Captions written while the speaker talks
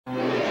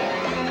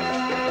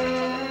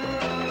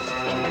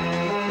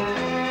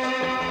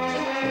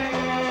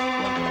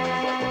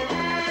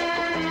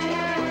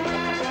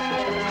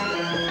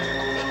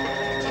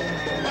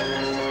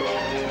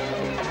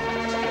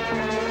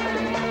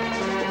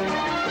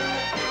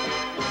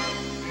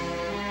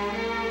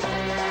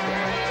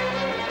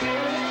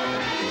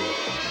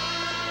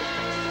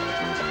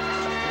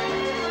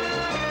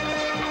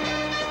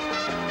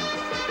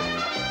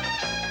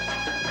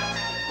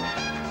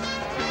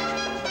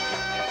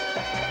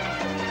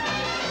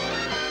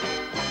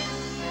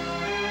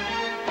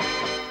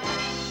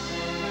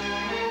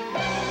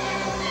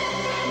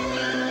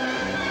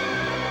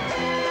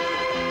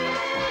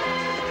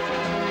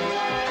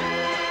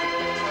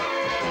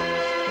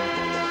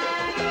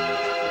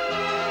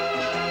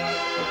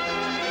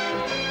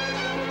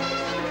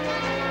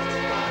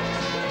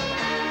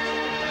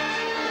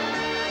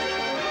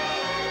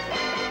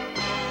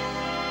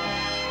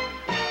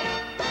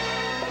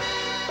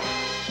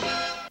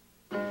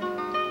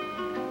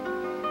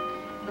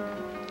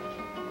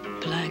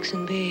blacks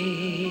and bays,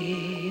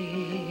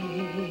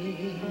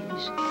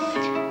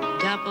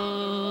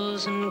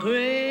 dapples and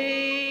grays,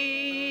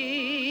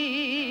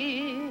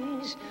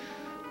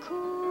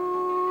 coach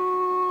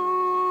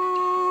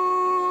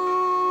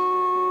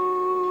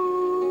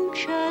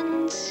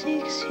and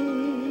 60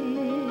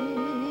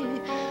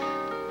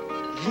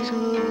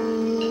 little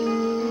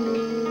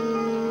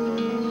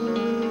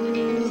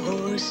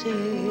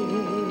horses.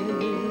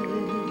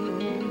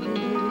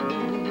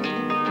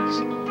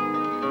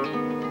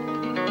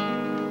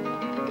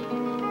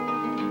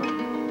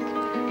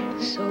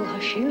 So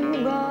hush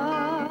you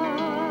ride,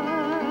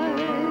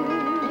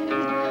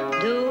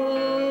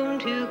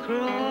 don't you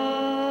cry.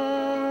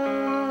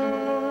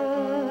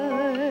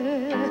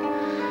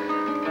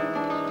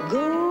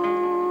 Go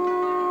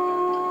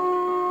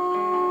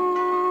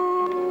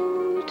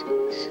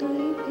to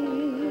sleep,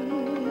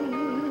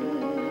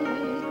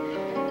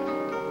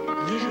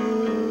 little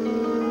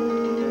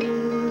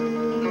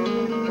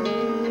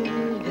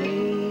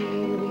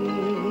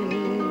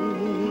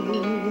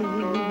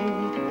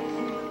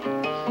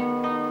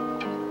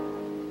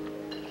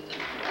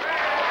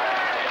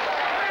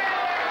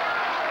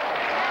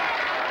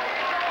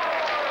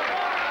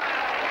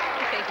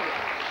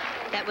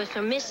That was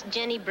from Miss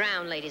Jenny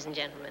Brown, ladies and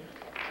gentlemen.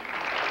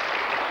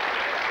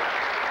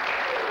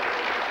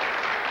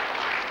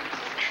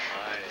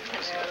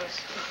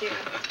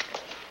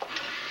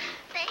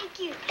 Thank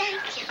you,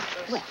 thank you.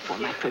 Well, for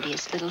my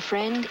prettiest little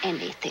friend,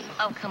 anything.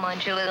 Oh, come on,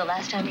 Julie. The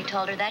last time you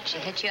told her that, she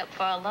hit you up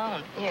for a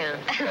loan. Yeah.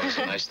 That's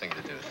a nice thing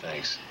to do,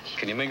 thanks.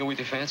 Can you mingle with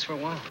your fans for a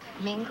while?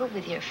 Mingle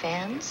with your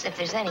fans? If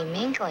there's any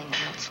mingling,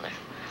 Counselor.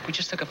 We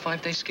just took a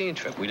 5-day skiing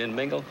trip. We didn't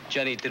mingle.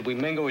 Jenny, did we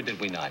mingle or did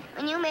we not?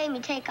 When you made me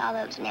take all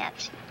those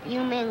naps,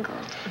 you mingled.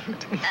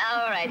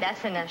 All right,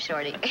 that's enough,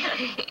 Shorty.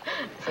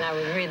 And I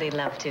would really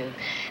love to.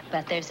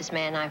 But there's this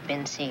man I've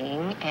been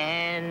seeing,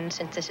 and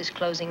since this is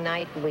closing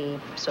night, we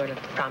sort of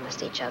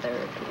promised each other.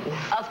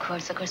 Of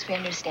course, we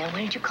understand. Why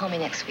don't you call me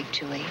next week,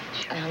 Julie?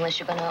 Unless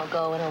you're gonna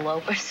go and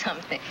elope or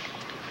something.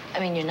 I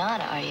mean, you're not,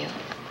 are you?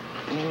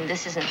 I mean,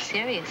 this isn't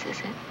serious, is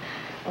it?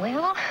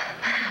 Well,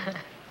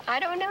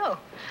 I don't know.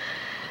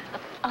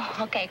 Oh,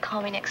 okay.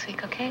 Call me next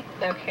week, okay?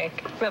 Okay.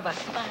 Bye-bye.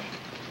 Bye.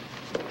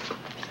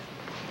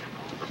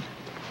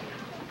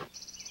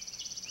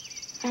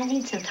 I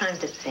need some time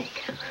to think.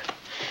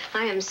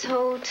 I am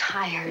so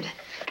tired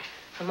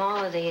from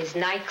all of these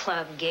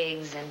nightclub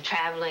gigs and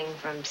traveling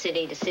from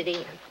city to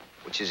city.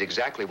 Which is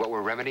exactly what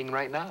we're remedying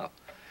right now.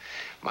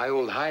 My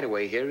old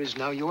hideaway here is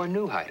now your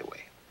new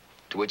hideaway,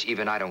 to which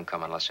even I don't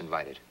come unless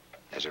invited.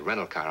 There's a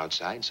rental car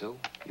outside, so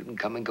you can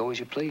come and go as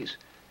you please.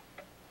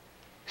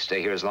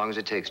 Stay here as long as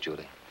it takes,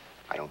 Julie.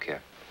 I don't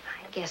care.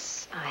 I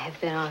guess I have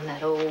been on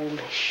that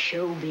old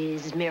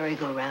showbiz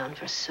merry-go-round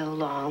for so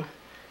long.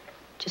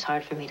 Just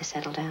hard for me to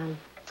settle down.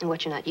 And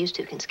what you're not used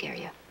to can scare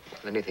you.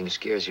 If anything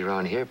scares you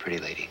around here, pretty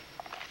lady,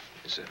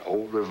 there's an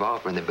old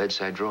revolver in the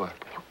bedside drawer.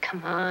 Oh,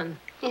 come on.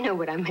 You know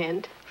what I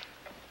meant.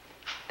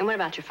 And what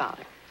about your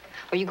father?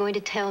 Are you going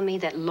to tell me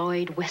that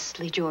Lloyd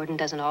Wesley Jordan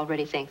doesn't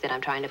already think that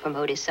I'm trying to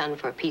promote his son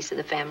for a piece of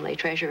the family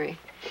treasury?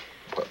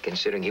 Well,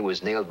 considering he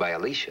was nailed by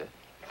Alicia.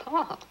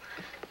 Paul.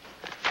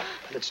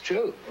 That's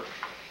true.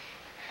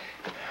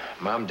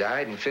 Mom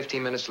died, and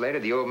 15 minutes later,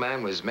 the old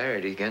man was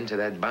married again to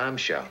that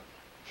bombshell.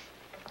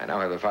 I now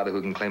have a father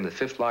who can claim the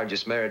 5th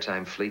largest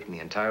maritime fleet in the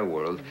entire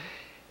world,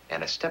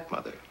 and a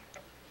stepmother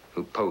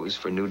who posed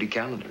for nudie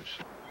calendars.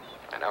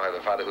 I now have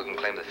a father who can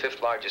claim the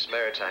 5th largest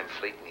maritime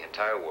fleet in the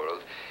entire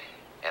world,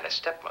 and a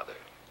stepmother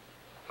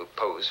who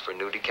posed for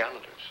nudie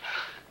calendars.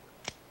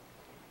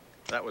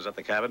 That was at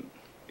the cabin?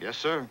 Yes,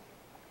 sir.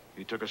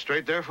 He took us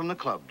straight there from the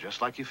club,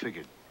 just like you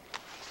figured.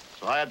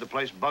 So I had the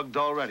place bugged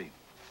already.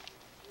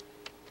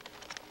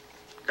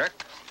 Kirk?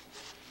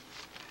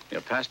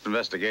 Your past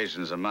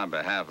investigations on my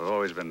behalf have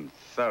always been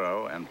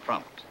thorough and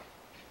prompt.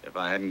 If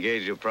I had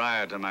engaged you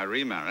prior to my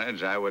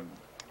remarriage, I would,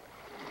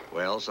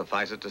 well,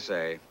 suffice it to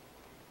say,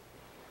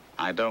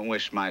 I don't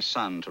wish my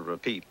son to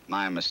repeat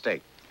my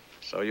mistake.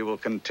 So you will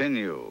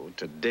continue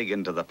to dig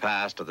into the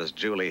past of this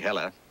Julie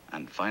Heller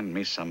and find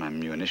me some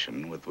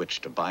ammunition with which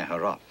to buy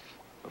her off.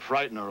 Or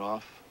frighten her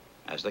off.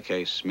 As the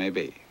case may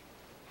be.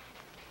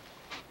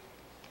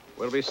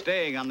 We'll be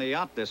staying on the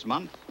yacht this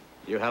month.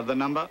 You have the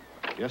number?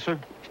 Yes, sir.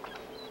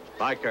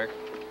 Bye, Kirk.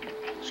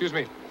 Excuse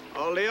me.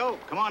 Oh, Leo,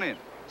 come on in.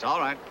 It's all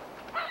right.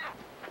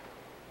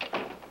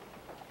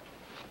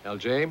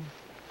 LJ,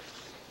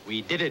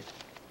 we did it.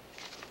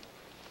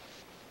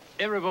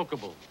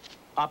 Irrevocable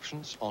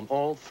options on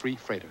all 3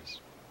 freighters.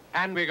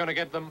 And we're going to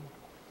get them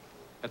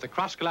at the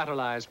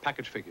cross-collateralized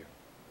package figure.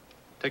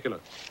 Take a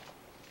look.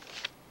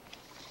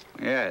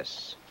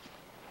 Yes.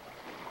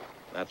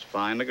 That's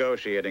fine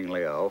negotiating,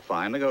 Leo.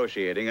 Fine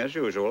negotiating, as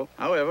usual.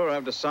 However,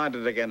 I've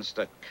decided against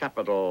a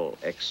capital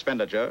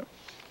expenditure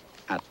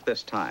at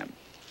this time.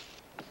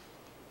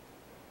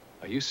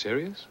 Are you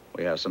serious?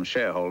 We have some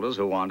shareholders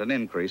who want an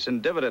increase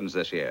in dividends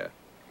this year.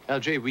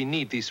 LJ, we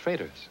need these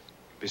freighters.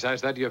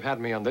 Besides that, you've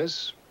had me on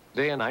this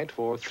day and night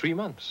for 3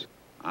 months.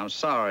 I'm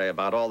sorry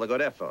about all the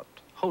good effort.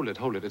 Hold it,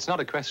 hold it. It's not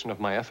a question of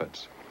my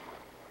efforts.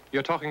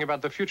 You're talking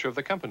about the future of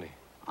the company.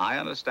 I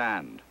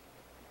understand.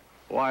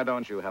 Why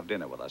don't you have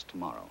dinner with us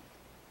tomorrow?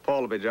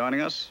 Paul will be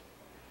joining us,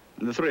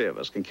 and the three of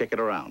us can kick it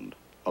around,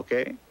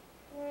 okay?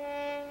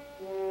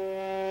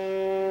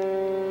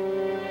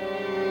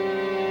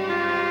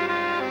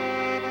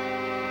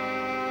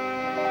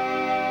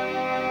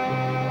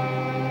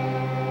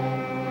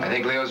 I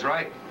think Leo's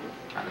right.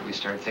 Either we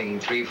start thinking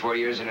 3-4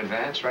 years in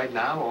advance right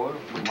now, or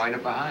we wind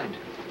up behind.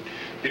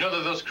 You know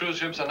that those cruise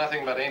ships are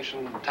nothing but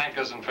ancient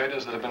tankers and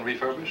freighters that have been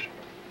refurbished?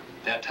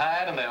 They're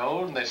tired and they're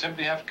old and they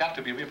simply have got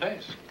to be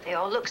replaced. They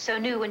all look so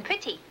new and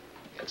pretty.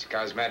 It's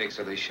cosmetic,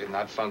 so they should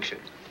not function.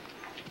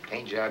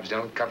 Paint jobs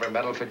don't cover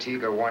metal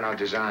fatigue or worn-out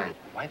design.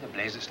 Why the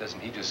blazes doesn't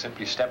he just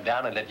simply step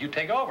down and let you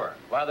take over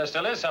while there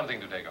still is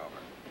something to take over?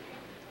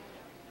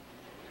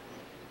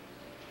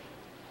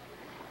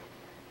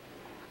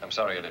 I'm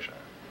sorry, Alicia.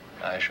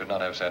 I should not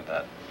have said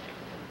that.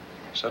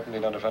 Certainly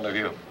not in front of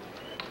you.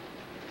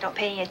 Don't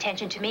pay any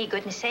attention to me,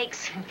 goodness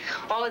sakes.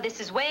 All of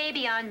this is way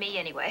beyond me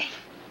anyway.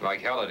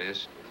 Like hell it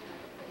is.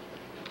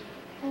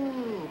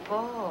 Ooh,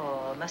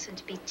 Paul,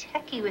 mustn't be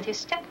techie with your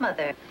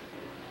stepmother.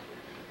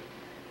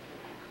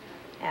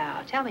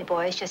 Now, tell me,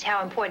 boys, just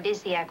how important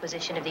is the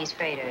acquisition of these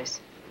freighters?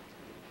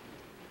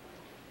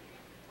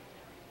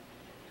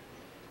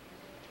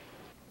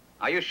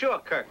 Are you sure,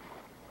 Kirk?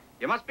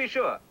 You must be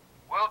sure.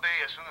 Will be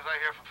as soon as I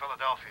hear from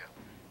Philadelphia.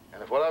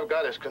 And if what I've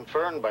got is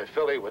confirmed by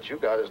Philly, what you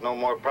got is no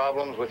more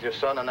problems with your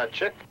son and that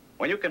chick?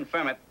 When you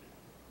confirm it,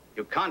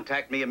 you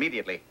contact me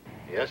immediately.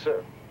 Yes,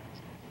 sir.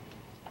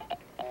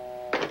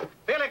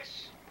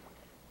 Felix!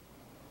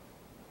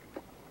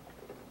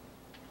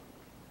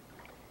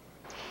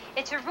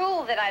 It's a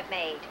rule that I've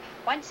made.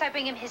 Once I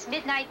bring him his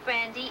midnight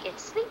brandy,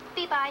 it's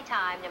sleepy by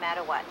time, no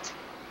matter what.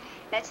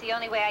 That's the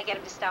only way I get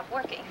him to stop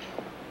working.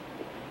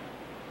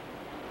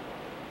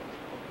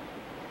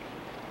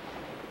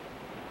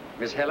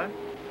 Miss Heller?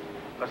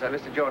 Well, sir,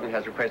 Mr. Jordan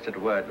has requested a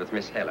word with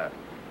Miss Heller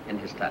in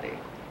his study.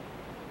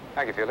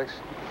 Thank you, Felix.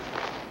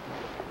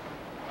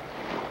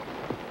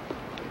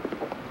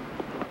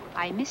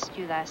 I missed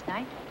you last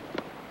night.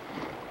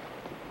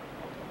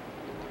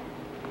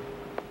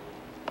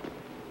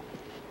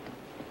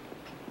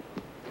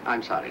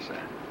 I'm sorry, sir.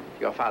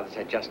 Your father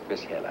said just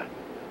Miss Heller.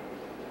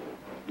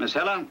 Miss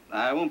Heller,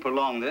 I won't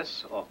prolong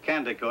this or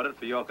candy coat it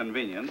for your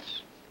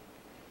convenience.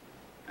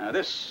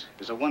 This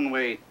is a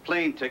one-way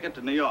plane ticket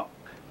to New York.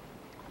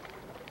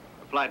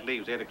 The flight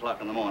leaves 8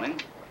 o'clock in the morning.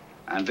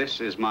 And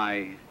this is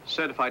my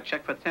certified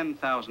check for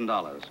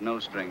 $10,000, no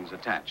strings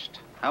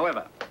attached.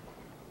 However,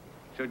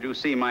 should you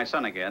see my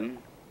son again,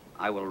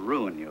 I will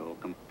ruin you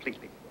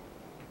completely.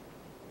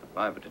 The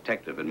private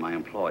detective in my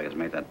employ has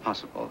made that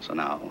possible. So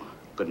now,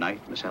 good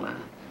night, Miss Heller,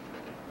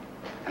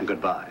 and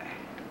goodbye.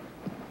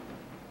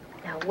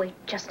 Now, wait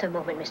just a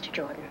moment, Mr.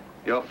 Jordan.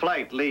 Your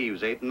flight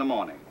leaves 8 in the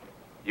morning.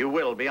 You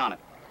will be on it.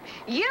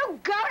 You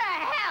go to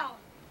hell!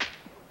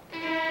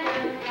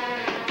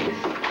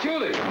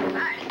 Julie!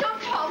 Don't,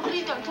 Paul,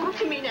 please don't talk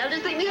to me now.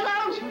 Just leave me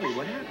alone. Julie,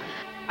 what happened?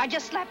 I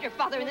just slapped your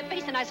father in the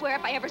face, and I swear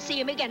if I ever see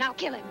him again, I'll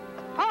kill him.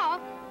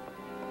 Paul,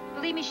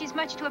 believe me, she's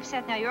much too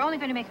upset now. You're only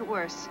going to make it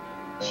worse.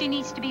 She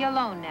needs to be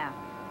alone now.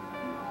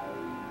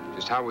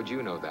 Just how would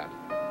you know that?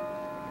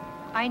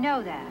 I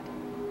know that.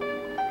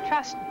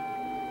 Trust me.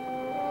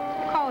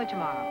 Call her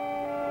tomorrow.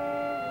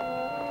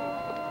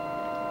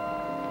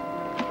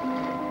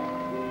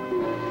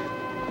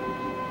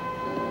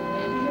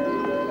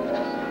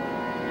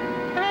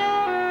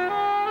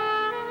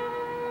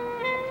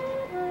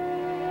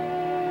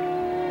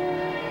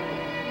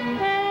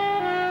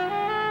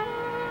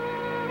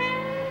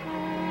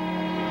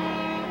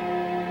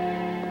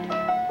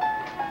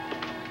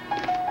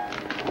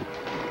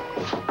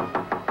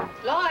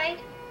 Lloyd?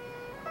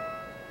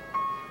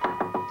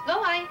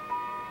 Lloyd?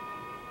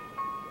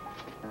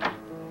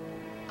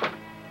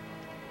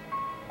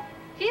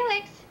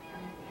 Felix?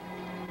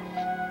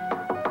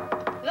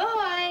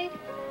 Lloyd?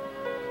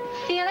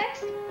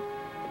 Felix?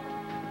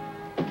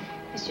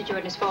 Mr.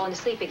 Jordan has fallen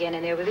asleep again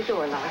in there with the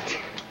door locked.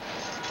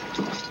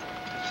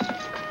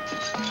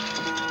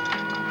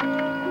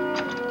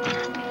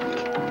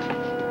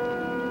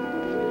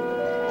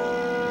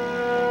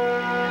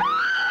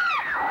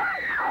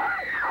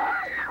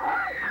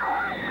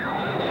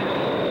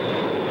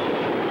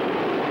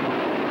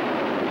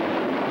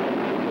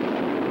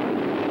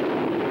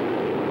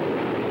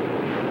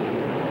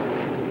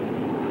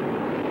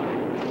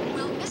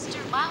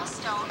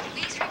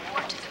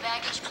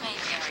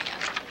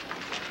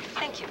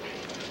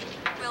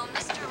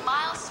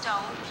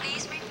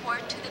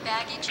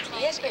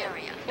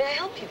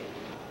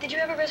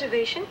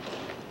 Reservation?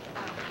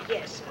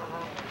 Yes,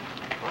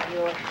 on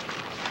your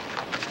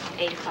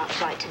 8 o'clock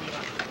flight to New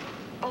York.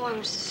 Oh,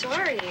 I'm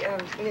sorry,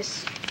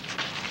 Miss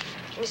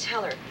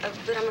Heller,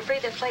 but I'm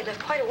afraid that flight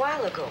left quite a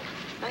while ago.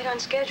 Right on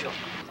schedule.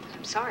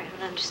 I'm sorry, I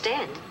don't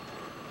understand.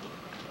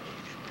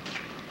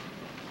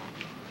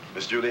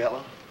 Miss Julie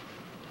Heller?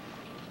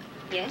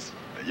 Yes?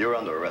 You're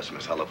under arrest,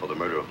 Miss Heller, for the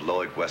murder of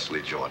Lloyd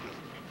Wesley Jordan.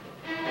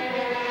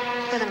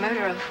 For the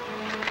murder of...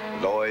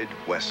 Lloyd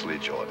Wesley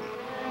Jordan.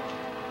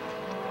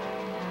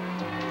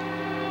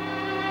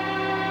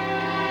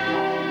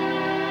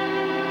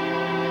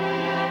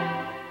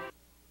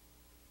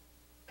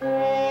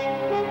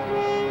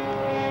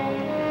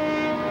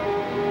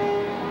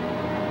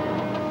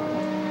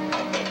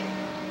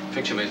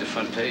 Picture made the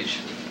front page.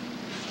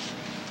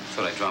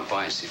 Thought I'd drop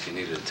by and see if you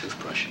needed a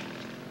toothbrush.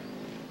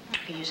 You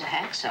could use a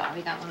hacksaw.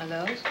 You got one of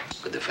those?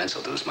 Good defense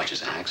will do as much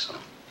as a hacksaw.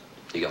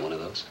 You got one of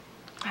those?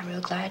 I'm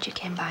real glad you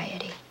came by,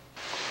 Eddie.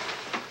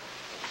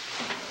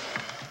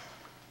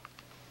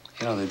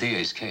 You know, the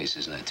DA's case,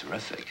 isn't that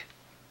terrific?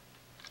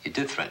 You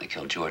did threaten to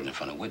kill Jordan in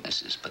front of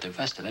witnesses, but their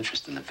vested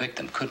interest in the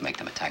victim could make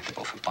them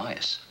attackable for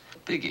bias.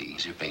 Biggie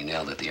is you're being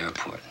nailed at the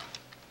airport.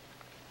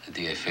 The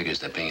DA figures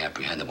that being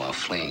apprehended while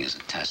fleeing is a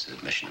tacit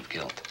admission of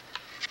guilt.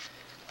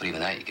 But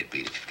even that you get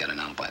beat if you've got an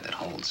alibi that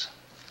holds.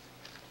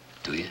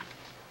 Do you?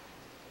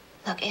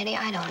 Look, Eddie,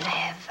 I don't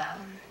have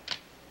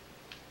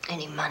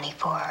any money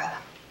for a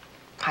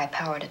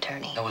high-powered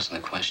attorney. That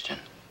wasn't the question.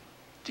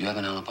 Do you have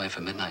an alibi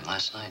for midnight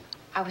last night?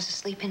 I was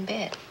asleep in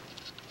bed.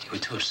 You were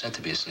too upset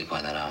to be asleep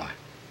by that hour.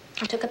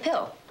 I took a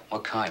pill.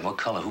 What kind? What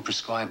color? Who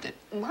prescribed it?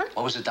 What?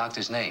 What was the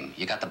doctor's name?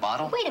 You got the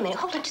bottle? Wait a minute.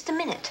 Hold on just a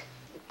minute.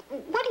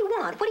 What do you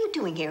want? What are you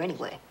doing here,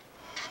 anyway?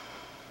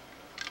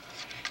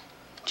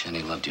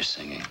 Jenny loved your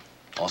singing.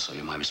 Also,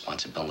 you're my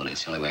responsibility.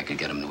 It's the only way I could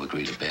get him to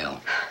agree to bail.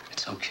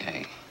 It's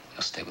okay.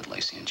 You'll stay with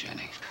Lacey and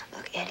Jenny.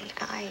 Look, Eddie,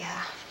 I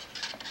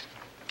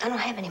don't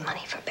have any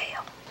money for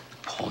bail.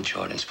 Paul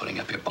Jordan's putting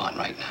up your bond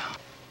right now.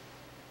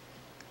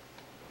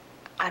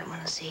 I don't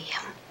want to see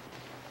him.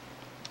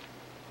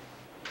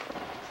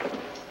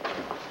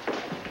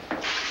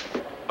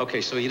 Okay,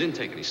 so you didn't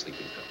take any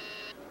sleeping pills.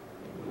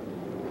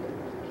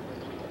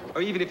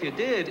 Or even if you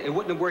did, it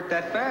wouldn't have worked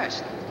that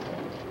fast.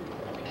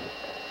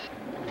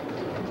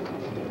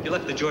 You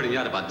left the Jordan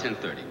yacht about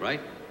 10:30,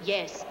 right?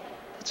 Yes.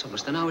 That's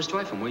almost an hour's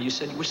drive from where you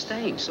said you were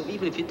staying. So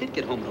even if you did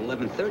get home at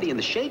 11:30 in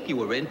the shape you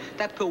were in,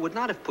 that pill would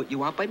not have put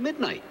you out by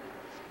midnight.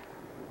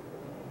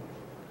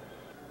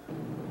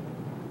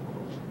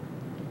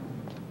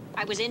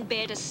 I was in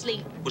bed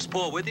asleep. Was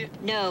Paul with you?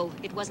 No,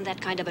 it wasn't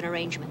that kind of an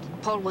arrangement.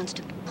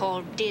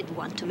 Paul did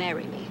want to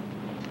marry me.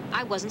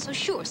 I wasn't so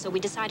sure, so we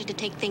decided to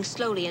take things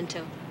slowly and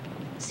to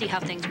see how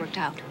things worked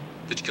out.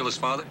 Did you kill his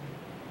father?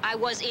 I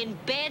was in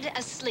bed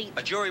asleep.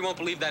 A jury won't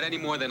believe that any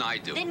more than I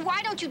do. Then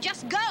why don't you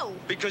just go?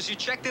 Because you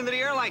checked into the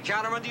airline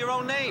counter under your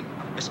own name.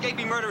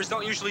 Escaping murderers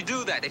don't usually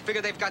do that. They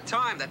figure they've got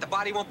time, that the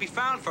body won't be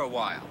found for a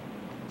while.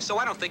 So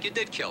I don't think you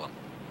did kill him.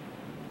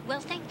 Well,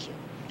 thank you.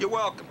 You're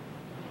welcome.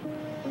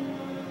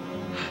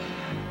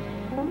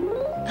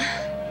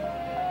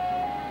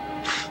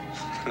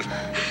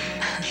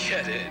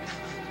 Get in.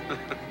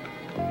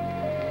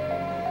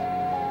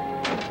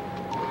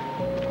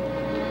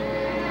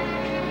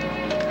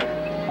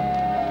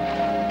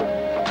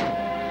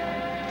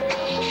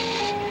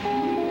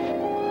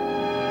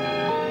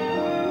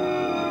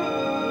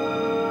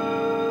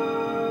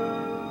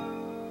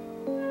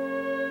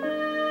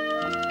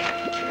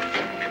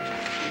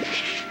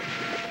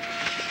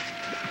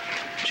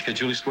 Did you get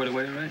Julie squared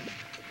away, all right?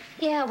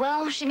 Yeah,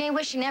 well, she may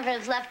wish she never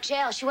had left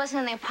jail. She wasn't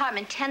in the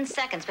apartment 10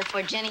 seconds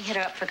before Jenny hit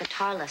her up for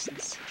guitar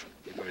lessons.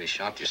 You've already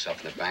shocked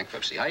yourself into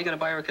bankruptcy. How are you going to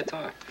buy her a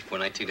guitar before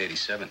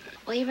 1987?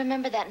 Well, you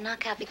remember that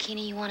knockout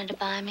bikini you wanted to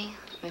buy me?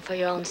 I mean, for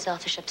your own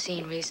selfish,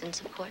 obscene reasons,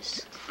 of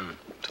course.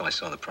 Until I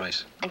saw the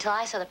price. Until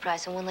I saw the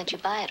price and wouldn't let you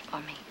buy it for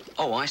me.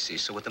 Oh, I see.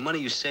 So with the money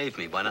you saved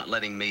me by not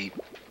letting me...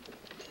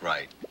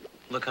 Right.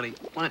 Look, honey,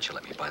 why don't you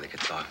let me buy the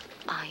guitar?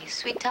 Oh, you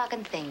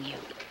sweet-talking thing, you.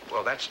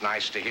 Well, that's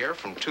nice to hear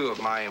from two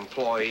of my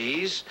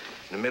employees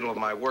in the middle of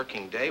my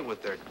working day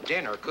with their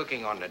dinner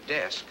cooking on the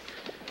desk.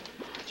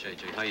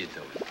 JJ, how you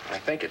doing? I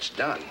think it's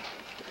done.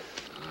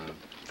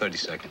 30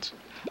 seconds.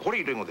 What are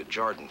you doing with the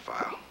Jordan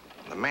file?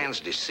 The man's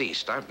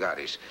deceased. I've got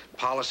his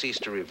policies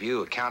to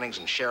review, accountings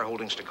and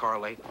shareholdings to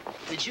correlate.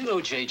 Did you know,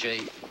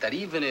 JJ, that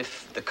even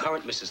if the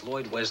current Mrs.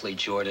 Lloyd Wesley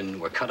Jordan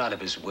were cut out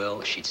of his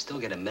will, she'd still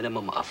get a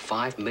minimum of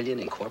 $5 million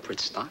in corporate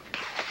stock?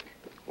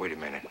 Wait a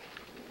minute.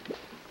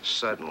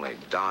 Suddenly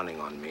dawning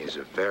on me is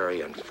a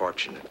very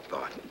unfortunate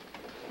thought.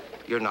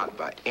 You're not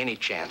by any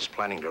chance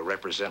planning to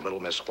represent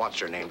little Miss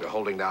What's-Her-Name to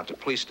holding down at the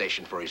police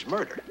station for his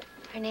murder.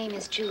 Her name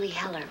is Julie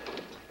Heller.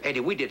 Eddie,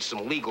 we did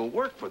some legal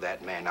work for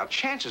that man. Now,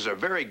 chances are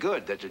very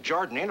good that the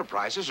Jordan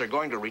Enterprises are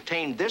going to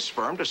retain this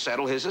firm to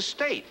settle his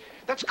estate.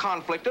 That's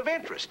conflict of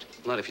interest.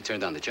 Not if you turn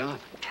down the job.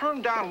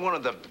 Turn down one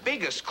of the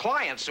biggest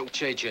clients.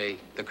 JJ,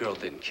 the girl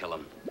didn't kill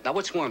him. Now,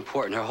 what's more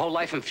important, her whole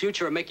life and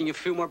future are making you a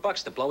few more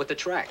bucks to blow at the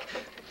track.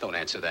 Don't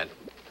answer that,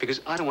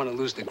 because I don't want to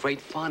lose the great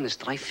fondness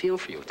that I feel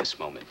for you at this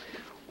moment.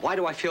 Why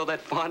do I feel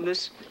that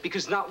fondness?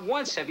 Because not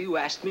once have you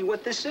asked me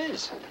what this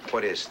is.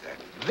 What is that?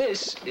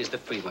 This is the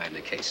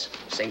Freelander case.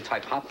 Same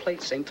type hot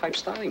plate, same type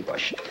styling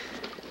brush.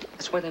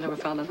 That's why they never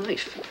found a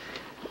knife.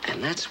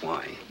 And that's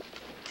why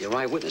your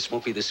eyewitness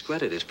won't be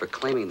discredited for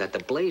claiming that the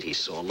blade he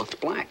saw looked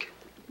black.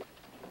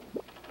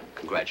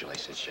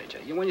 Congratulations,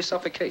 JJ. You won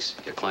yourself a case.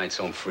 Your client's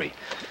home free.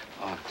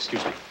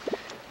 Excuse me.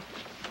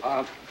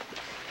 A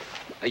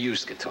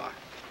used guitar.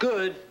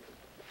 Good,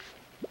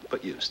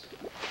 but used.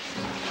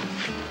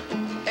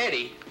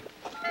 Eddie.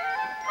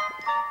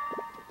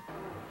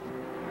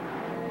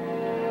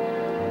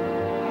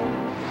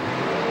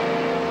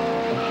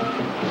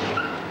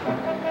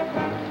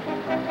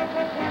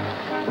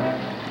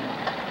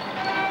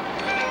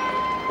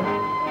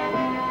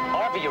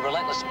 you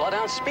relentless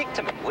bloodhound. Speak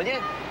to me, will you?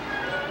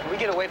 Can we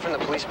get away from the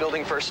police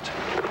building first?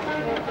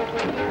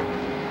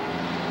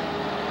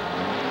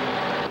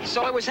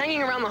 So I was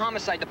hanging around the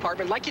homicide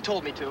department like you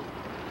told me to.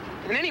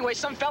 And anyway,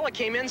 some fella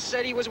came in,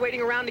 said he was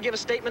waiting around to give a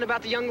statement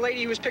about the young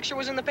lady whose picture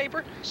was in the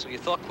paper. So you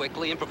thought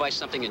quickly, improvised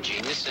something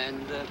ingenious,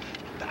 and,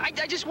 I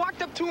just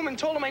walked up to him and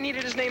told him I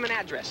needed his name and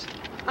address.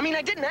 I mean,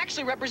 I didn't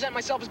actually represent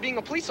myself as being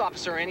a police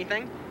officer or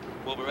anything.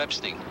 Wilbur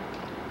Epstein.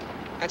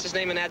 That's his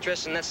name and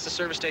address, and that's the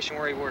service station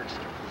where he works.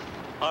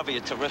 Harvey,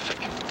 you're terrific.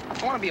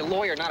 I want to be a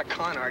lawyer, not a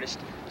con artist.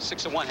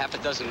 6 of one, half a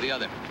dozen of the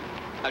other.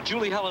 Now,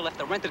 Julie Heller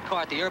left a rented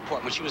car at the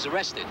airport when she was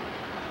arrested.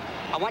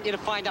 I want you to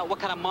find out what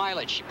kind of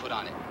mileage she put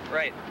on it.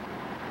 Right.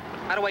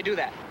 How do I do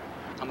that?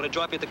 I'm going to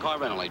drop you at the car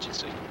rental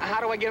agency. How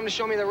do I get them to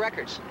show me the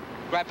records?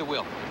 Grab the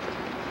wheel.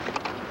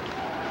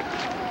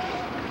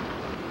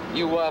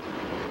 You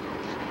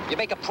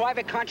make a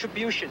private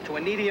contribution to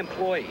a needy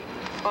employee.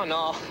 Oh,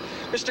 no.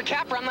 Mr.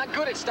 Capra, I'm not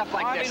good at stuff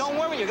like Harvey, this. don't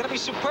worry. You're going to be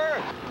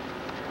superb.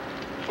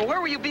 Well,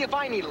 where will you be if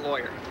I need a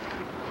lawyer?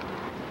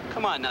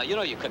 Come on now. You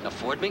know you couldn't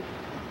afford me.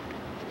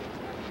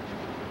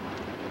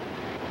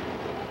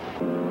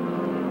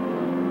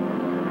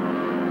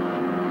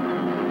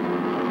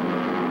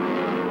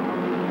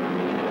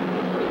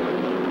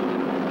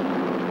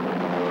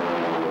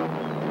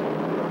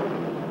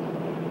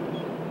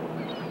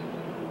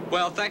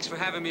 Well, thanks for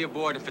having me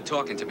aboard and for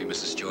talking to me,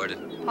 Mrs.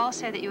 Jordan. Paul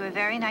said that you were a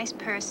very nice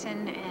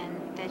person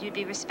and that you'd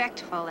be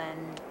respectful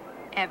and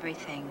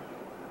everything.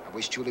 I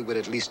wish Julie would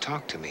at least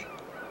talk to me.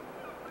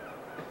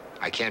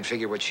 I can't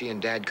figure what she and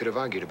Dad could have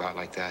argued about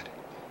like that.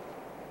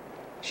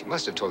 She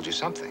must have told you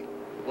something.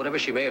 Whatever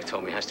she may have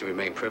told me has to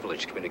remain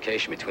privileged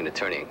communication between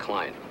attorney and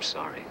client. I'm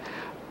sorry.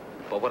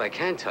 But what I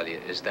can tell you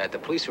is that the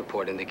police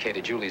report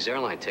indicated Julie's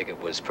airline ticket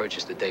was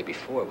purchased the day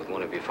before with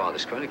one of your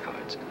father's credit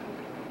cards.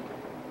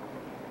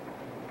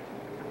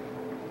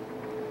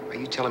 Are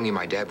you telling me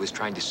my dad was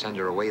trying to send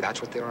her away?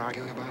 That's what they were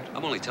arguing about?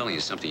 I'm only telling you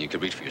something you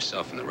could read for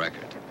yourself in the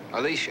record.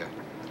 Alicia,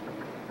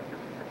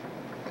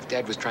 if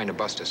Dad was trying to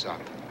bust us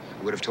up,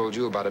 he would have told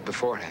you about it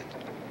beforehand.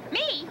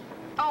 Me?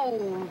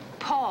 Oh,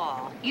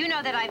 Paul, you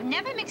know that I've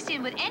never mixed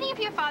in with any of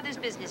your father's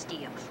business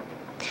deals.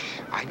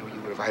 I know you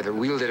would have either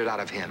wielded it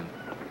out of him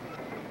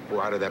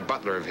or out of that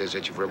butler of his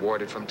that you've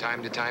rewarded from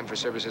time to time for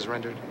services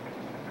rendered.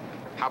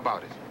 How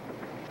about it?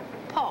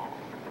 Paul,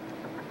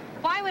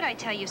 why would I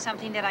tell you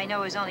something that I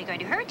know is only going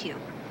to hurt you?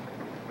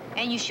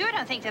 And you sure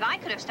don't think that I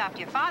could have stopped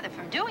your father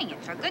from doing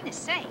it, for goodness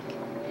sake.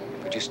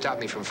 But you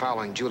stopped me from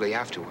following Julie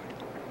afterward.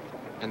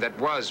 And that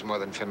was more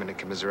than feminine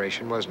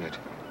commiseration, wasn't it?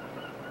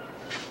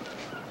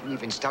 You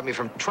even stopped me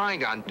from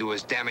trying to undo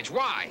his damage.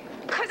 Why?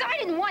 Because I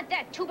didn't want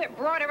that two-bit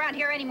broad around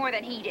here any more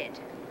than he did.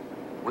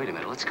 Wait a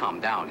minute, let's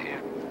calm down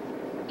here.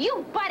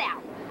 You butt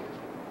out.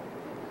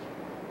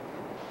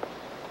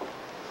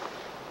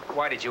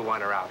 Why did you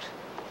want her out?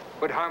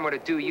 What harm would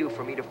it do you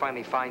for me to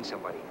finally find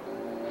somebody?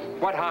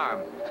 What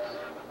harm?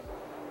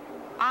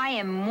 I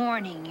am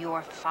mourning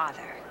your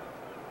father,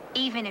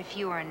 even if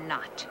you are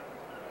not.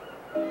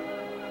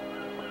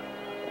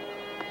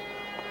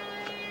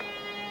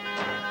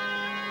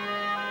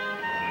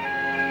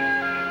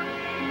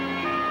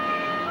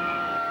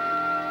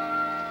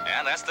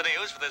 And that's the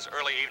news for this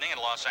early evening in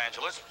Los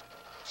Angeles.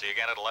 See you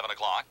again at 11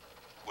 o'clock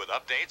with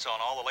updates on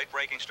all the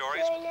late-breaking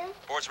stories,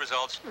 sports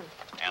results,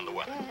 and the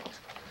weather.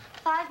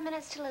 5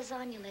 minutes to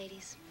lasagna,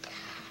 ladies.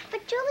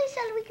 But Julie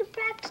said we could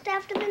practice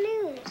after the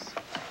news.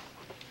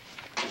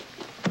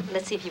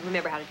 Let's see if you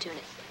remember how to tune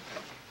it.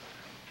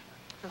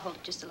 Oh, hold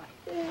it just a light.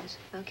 Yes.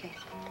 Okay.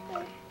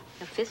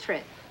 Now, 5th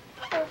fret.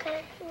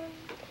 Okay.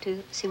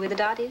 2, see where the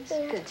dot is?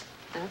 Yeah. Good.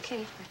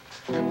 Okay.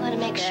 I want to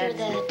make sure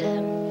that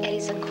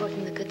Eddie's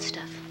uncorking the good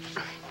stuff.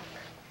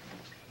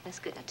 That's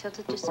good. Now, tilt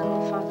it just a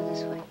little farther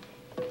this way.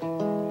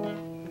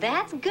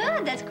 That's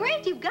good. That's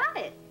great. You've got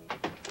it.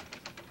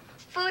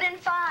 Food in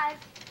 5.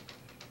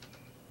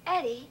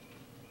 Eddie?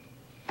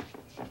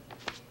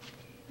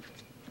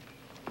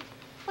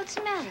 What's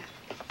the matter?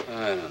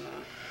 I don't know.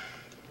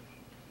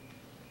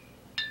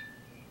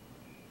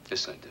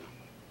 Yes, I do.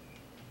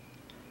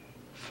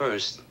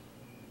 First,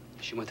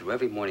 she went through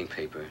every morning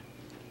paper,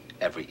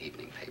 every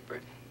evening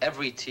paper,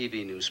 every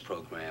TV news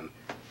program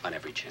on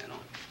every channel.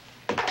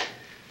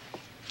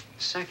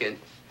 Second,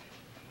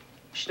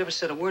 she never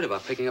said a word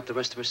about picking up the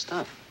rest of her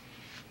stuff.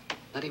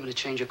 Not even to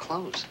change her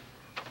clothes.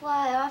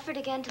 Why, I offered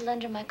again to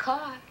lend her my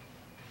car.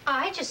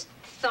 I just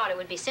thought it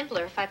would be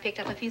simpler if I picked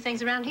up a few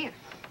things around here.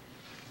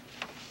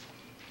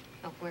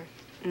 Oh, we're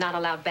not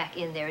allowed back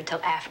in there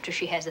until after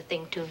she has the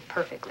thing tuned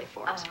perfectly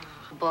for us.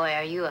 Oh, boy,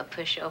 are you a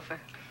pushover.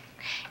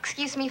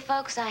 Excuse me,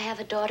 folks, I have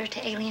a daughter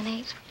to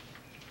alienate.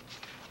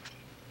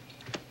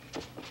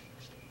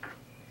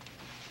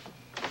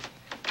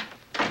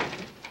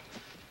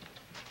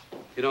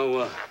 You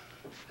know,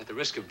 at the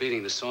risk of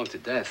beating the song to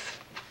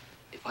death,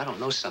 if I don't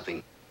know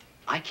something,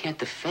 I can't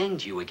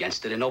defend you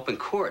against it in open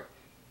court.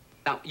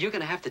 Now, you're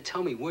going to have to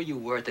tell me where you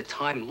were at the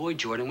time Lloyd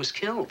Jordan was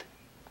killed.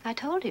 I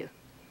told you.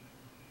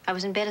 I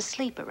was in bed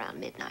asleep around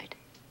midnight.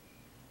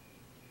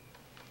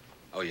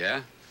 Oh,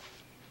 yeah?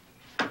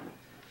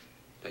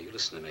 Now, you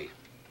listen to me.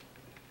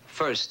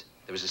 First,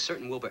 there was a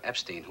certain Wilbur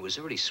Epstein who was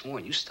already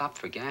sworn you stopped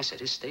for gas at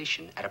his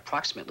station at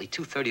approximately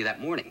 2:30 that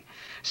morning.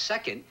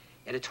 Second,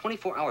 in a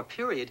 24-hour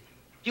period,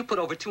 you put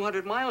over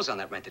 200 miles on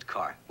that rented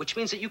car, which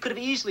means that you could have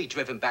easily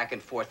driven back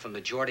and forth from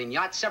the Jordan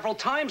yacht several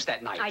times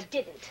that night. I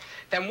didn't.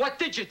 Then what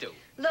did you do?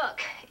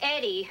 Look,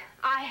 Eddie,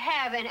 I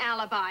have an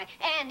alibi.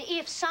 And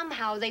if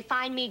somehow they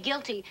find me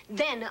guilty,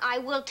 then I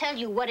will tell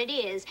you what it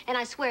is. And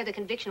I swear the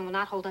conviction will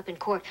not hold up in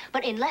court.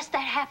 But unless that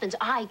happens,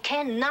 I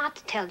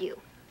cannot tell you.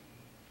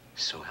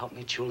 So help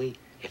me, Julie.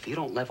 If you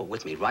don't level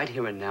with me right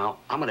here and now,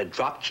 I'm gonna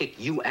drop kick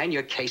you and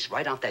your case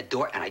right out that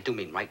door, and I do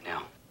mean right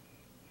now.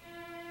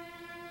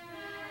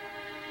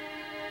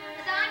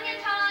 Lasagna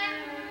time!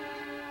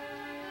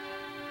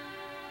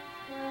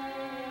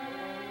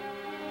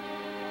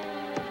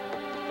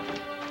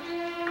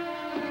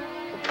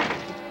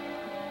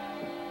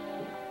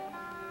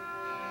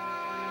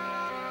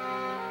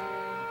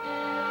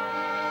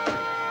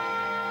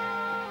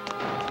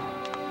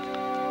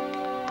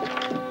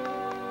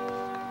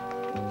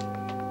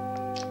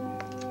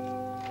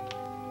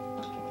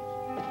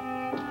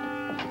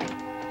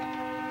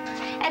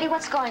 Eddie,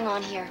 what's going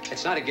on here?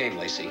 It's not a game,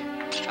 Lacey.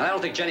 And I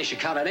don't think Jenny should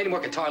count on any more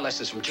guitar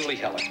lessons from Julie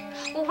Heller.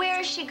 Well, where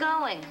is she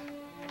going?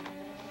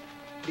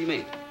 What do you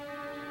mean?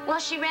 Well,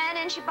 she ran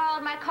in, she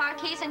borrowed my car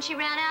keys, and she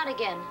ran out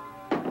again.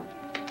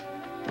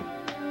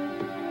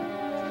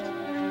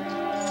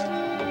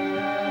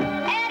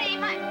 Eddie,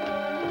 my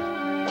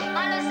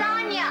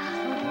lasagna!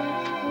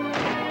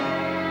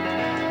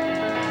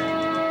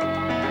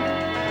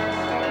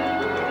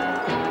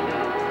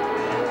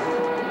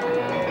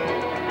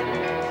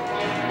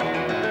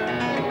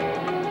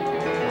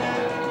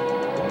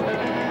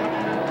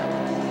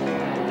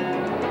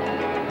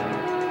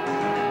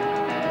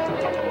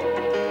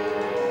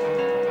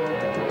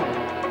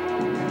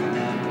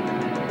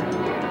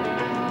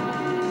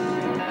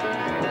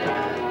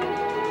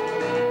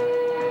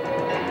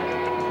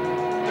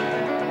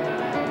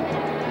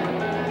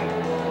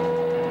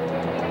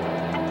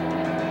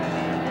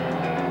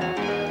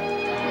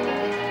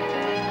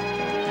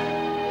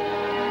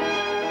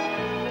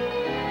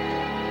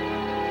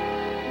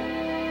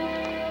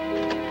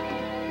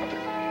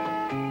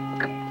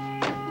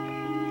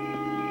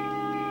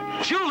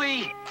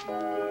 Julie!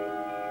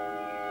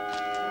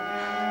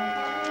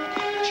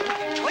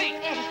 Wait!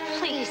 Eddie,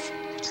 please.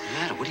 What's the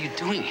matter? What are you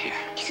doing here?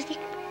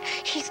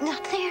 He's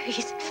not there.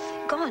 He's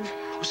gone.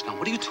 Who's gone?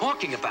 What are you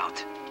talking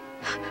about?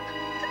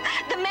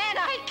 The man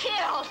I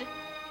killed!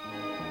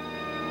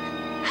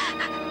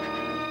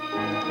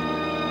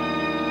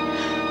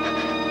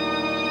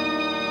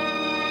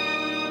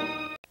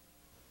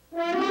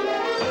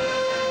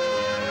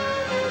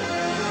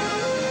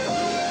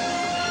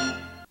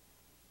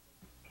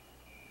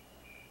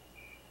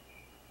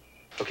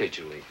 Okay,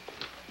 Julie.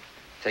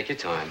 Take your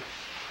time.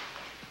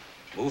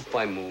 Move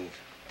by move,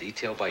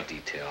 detail by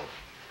detail.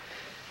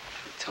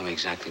 Tell me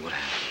exactly what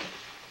happened.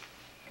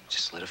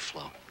 Just let it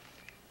flow.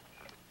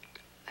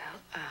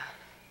 Well,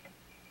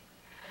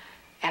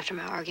 after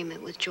my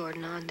argument with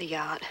Jordan on the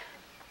yacht,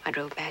 I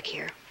drove back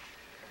here.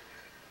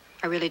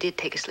 I really did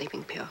take a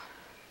sleeping pill.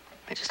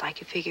 But just like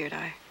you figured,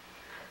 I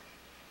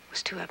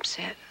was too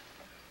upset.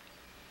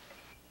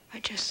 I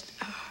just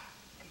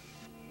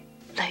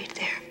laid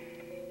there,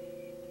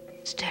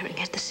 staring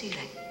at the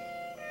ceiling,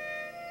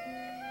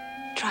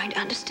 trying to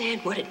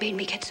understand what had made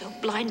me get so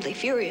blindly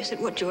furious at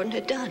what Jordan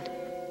had done.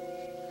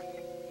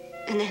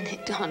 And then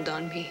it dawned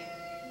on me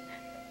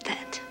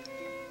that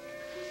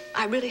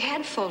I really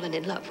had fallen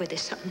in love with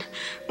his son,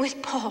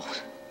 with Paul.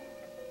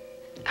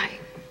 I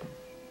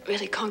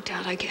really conked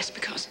out, I guess,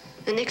 because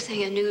the next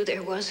thing I knew,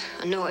 there was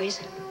a noise.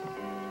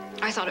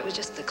 I thought it was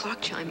just the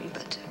clock chiming,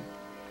 but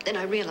then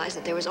I realized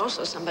that there was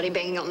also somebody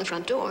banging on the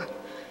front door.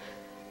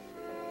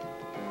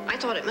 I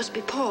thought it must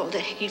be Paul,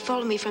 that he'd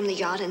follow me from the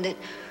yacht and that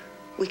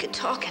we could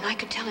talk and I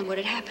could tell him what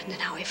had happened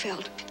and how I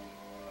felt.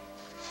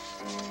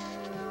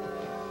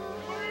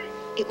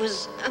 It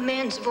was a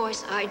man's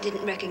voice I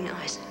didn't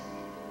recognize.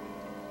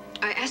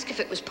 I asked if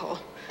it was Paul,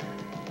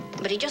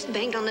 but he just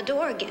banged on the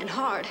door again,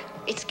 hard.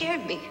 It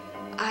scared me.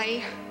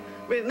 I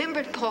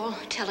remembered Paul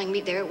telling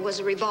me there was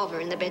a revolver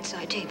in the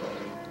bedside table.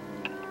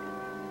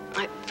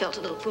 I felt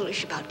a little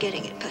foolish about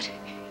getting it, but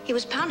he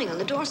was pounding on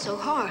the door so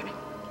hard.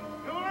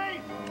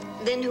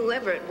 Then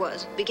whoever it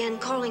was began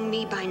calling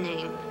me by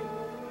name.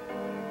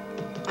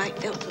 I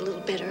felt a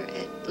little better.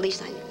 At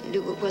least I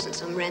knew it wasn't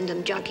some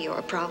random junkie or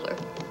a prowler.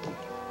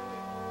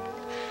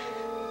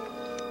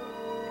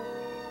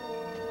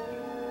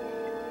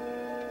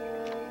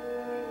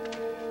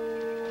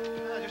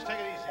 Just take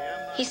it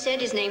easy. He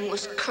said his name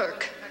was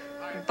Kirk,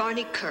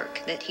 Barney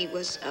Kirk, that he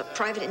was a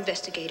private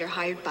investigator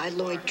hired by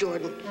Lloyd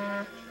Jordan.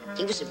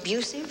 He was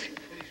abusive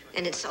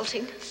and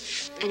insulting,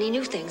 and he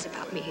knew things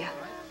about me.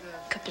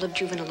 A couple of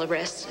juvenile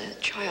arrests, a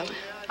child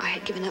I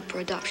had given up for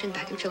adoption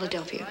back in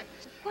Philadelphia.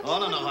 Oh,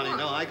 no, honey,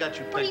 no. I got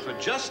you pegged for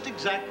just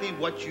exactly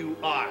what you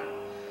are.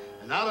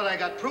 And now that I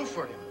got proof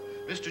for him,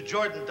 Mr.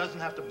 Jordan doesn't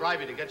have to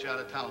bribe you to get you out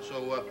of town.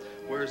 So,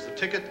 where's the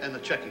ticket and the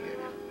check he gave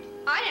you?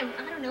 I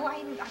don't know.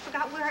 I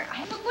forgot where.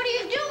 What are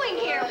you doing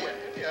here?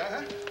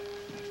 Yeah.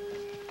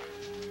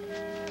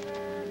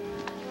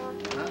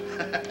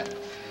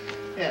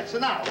 Yeah, so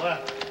now,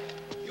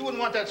 you wouldn't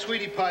want that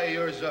sweetie pie of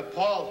yours,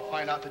 Paul, to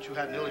find out that you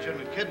had an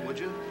illegitimate kid, would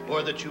you?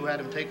 Or that you had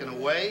him taken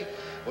away?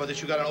 Or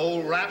that you got an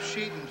old rap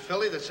sheet in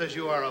Philly that says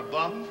you are a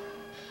bum?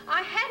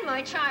 I had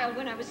my child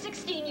when I was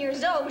 16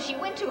 years old. She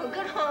went to a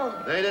good home.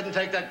 They didn't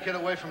take that kid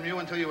away from you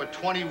until you were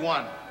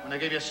 21, when they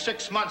gave you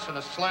 6 months in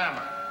a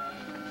slammer.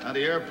 Now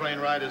the airplane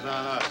ride is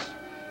on us.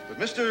 But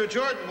Mr.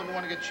 Jordan wouldn't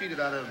want to get cheated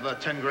out of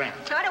 10 grand.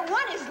 I don't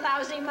want his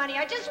lousy money.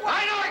 I just want...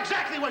 I know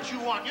exactly what you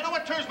want. You know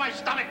what turns my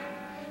stomach?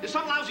 Is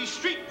some lousy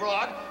street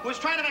broad who is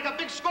trying to make a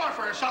big score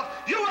for herself.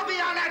 You will be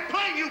on that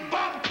plane, you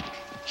bum!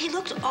 He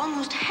looked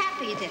almost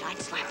happy that I'd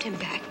slapped him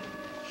back.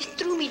 He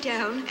threw me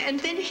down, and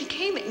then he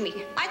came at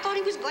me. I thought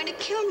he was going to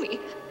kill me.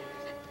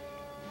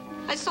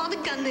 I saw the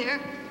gun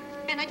there,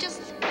 and I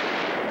just...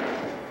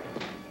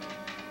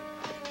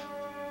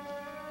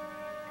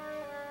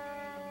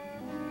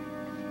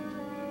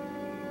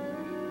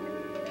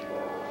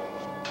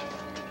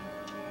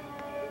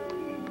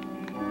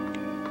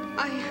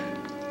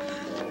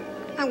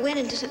 I went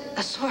into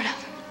a sort of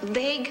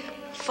vague,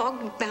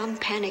 fog-bound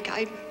panic.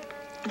 I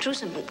threw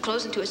some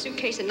clothes into a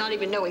suitcase and not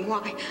even knowing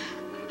why.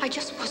 I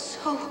just was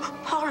so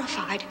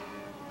horrified.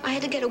 I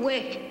had to get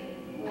away.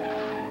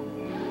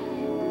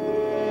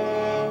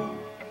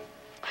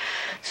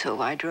 So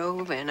I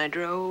drove, and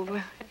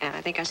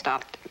I think I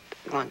stopped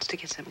once to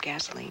get some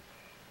gasoline.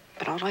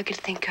 But all I could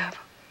think of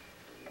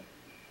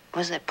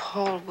was that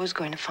Paul was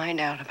going to find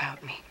out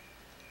about me.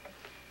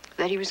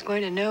 That he was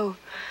going to know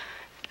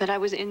that I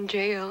was in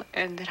jail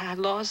and that I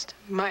lost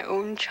my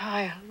own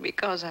child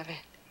because of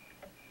it.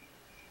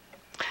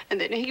 And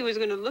then he was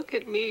going to look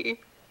at me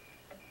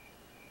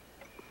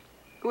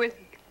with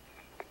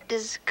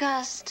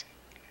disgust.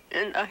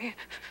 And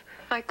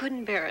I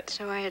couldn't bear it,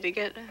 so I had to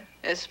get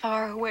as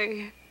far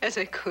away as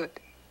I could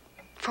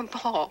from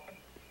Paul.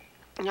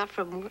 Not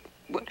from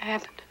what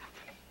happened.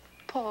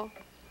 Paul.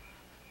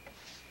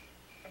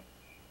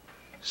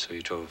 So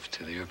you drove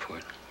to the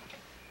airport?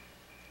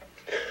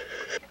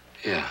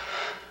 Yeah.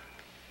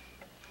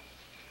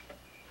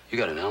 You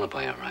got an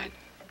alibi, all right.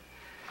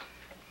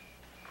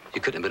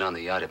 You couldn't have been on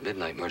the yacht at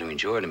midnight murdering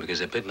Jordan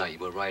because at midnight you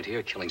were right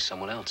here killing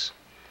someone else.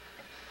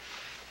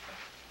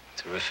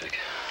 Terrific.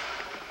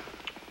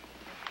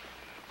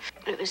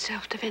 It was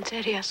self-defense,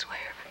 Eddie, I swear.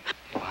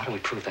 Well, how do we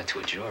prove that to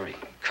a jury?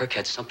 Kirk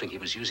had something he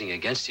was using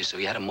against you, so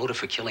he had a motive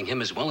for killing him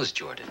as well as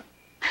Jordan.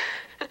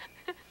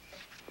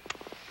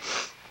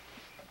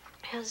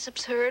 It's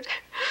absurd.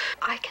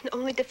 I can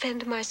only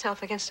defend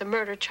myself against a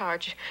murder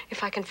charge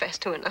if I confess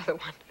to another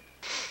one.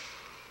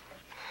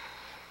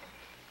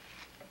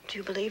 Do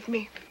you believe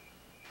me?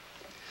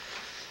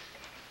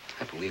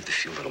 I believe the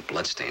few little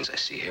bloodstains I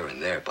see here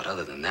and there, but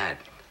other than that,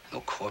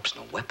 no corpse,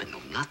 no weapon, no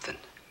nothing.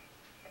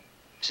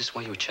 Is this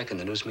why you were checking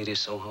the news media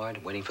so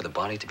hard, waiting for the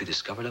body to be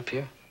discovered up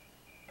here?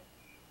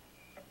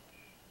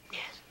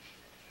 Yes.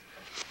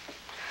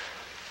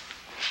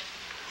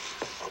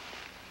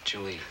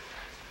 Julie,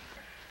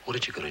 what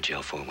did you go to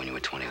jail for when you were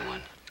 21?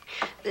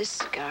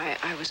 This guy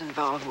I was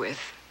involved with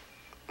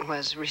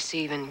was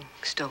receiving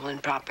stolen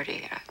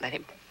property. I let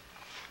him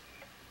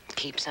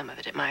keep some of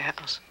it at my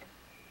house.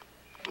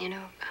 You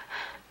know,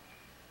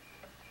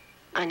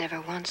 I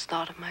never once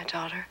thought of my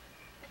daughter.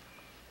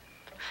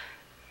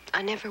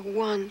 I never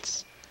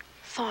once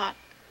thought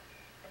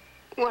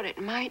what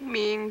it might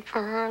mean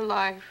for her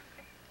life.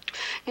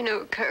 You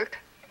know, Kirk,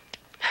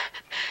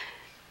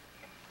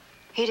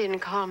 he didn't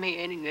call me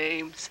any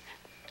names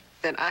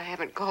that I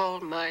haven't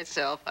called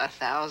myself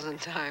 1,000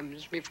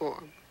 times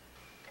before.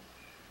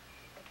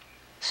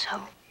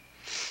 So,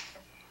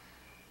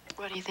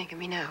 what do you think of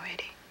me now,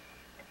 Eddie?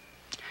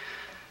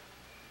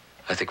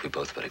 I think we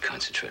both better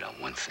concentrate on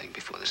one thing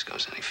before this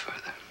goes any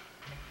further.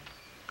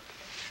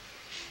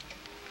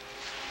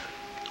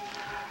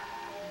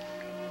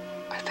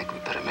 I think we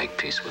better make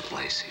peace with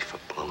Lacey for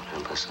blowing her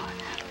lasagna.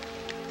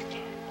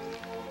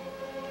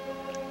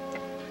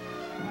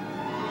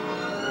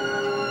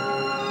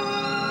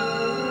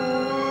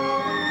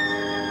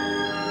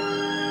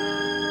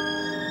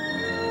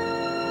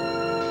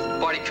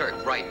 Barty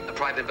Kirk, right, a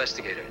private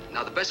investigator.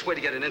 Now, the best way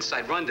to get an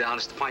inside rundown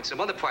is to find some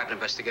other private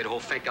investigator who'll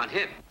fake on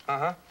him.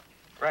 Uh-huh.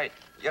 Right.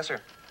 Yes,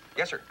 sir.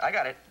 Yes, sir. I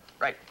got it.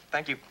 Right.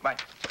 Thank you. Bye.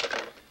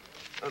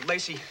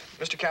 Lacey,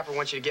 Mr. Capra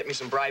wants you to get me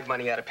some bribe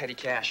money out of petty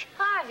cash.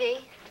 Harvey,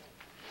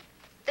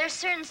 there's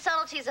certain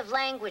subtleties of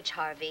language,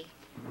 Harvey.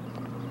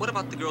 What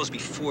about the girls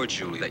before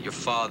Julie that your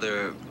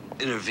father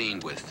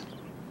intervened with?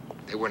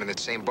 They weren't in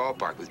the same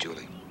ballpark with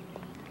Julie.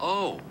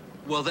 Oh,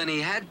 well, then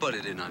he had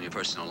butted in on your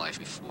personal life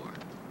before.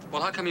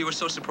 Well, how come you were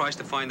so surprised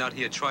to find out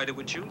he had tried it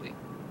with Julie?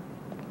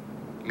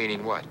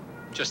 Meaning what?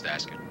 Just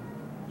asking.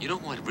 You know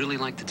who I'd really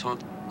like to talk?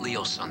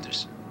 Leo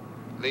Saunders.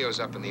 Leo's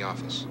up in the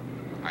office.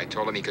 I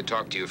told him he could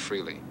talk to you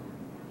freely.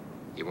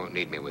 You won't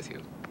need me with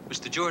you.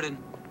 Mr. Jordan.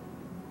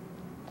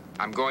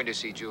 I'm going to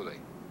see Julie.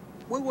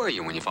 Where were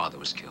you when your father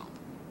was killed?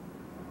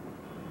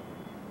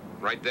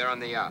 Right there on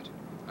the yacht,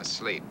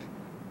 asleep.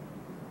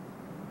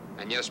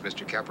 And yes,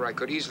 Mr. Capra, I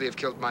could easily have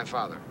killed my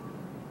father.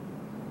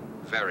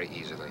 Very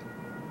easily.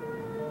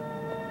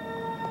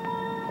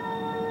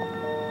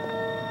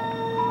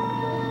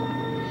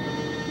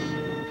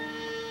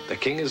 The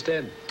king is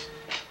dead.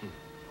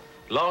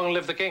 Long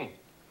live the king.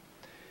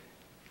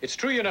 It's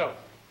true, you know.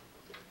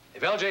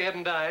 If LJ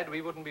hadn't died,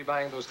 we wouldn't be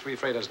buying those 3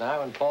 freighters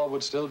now, and Paul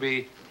would still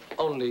be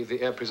only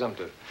the heir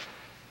presumptive.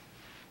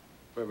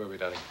 Where were we,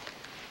 darling?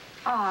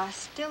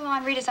 Still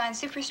on redesign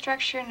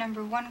superstructure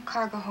number 1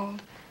 cargo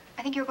hold.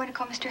 I think you were going to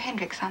call Mr.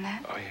 Hendricks on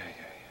that. Oh,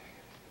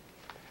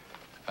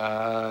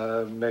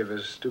 yeah.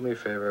 Mavis, do me a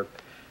favor.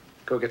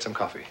 Go get some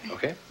coffee,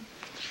 okay?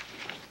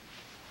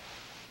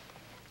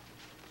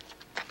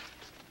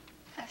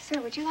 Sir,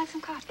 would you like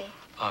some coffee?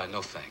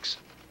 No thanks.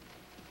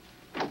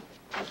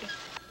 Thank you.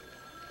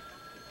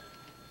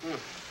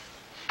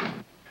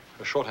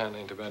 A shorthand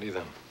ain't too bad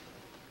either.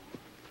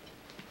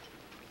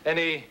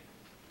 Any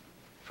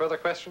further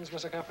questions,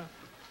 Mr. Capra?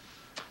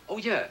 Oh,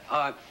 yeah.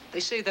 They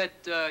say that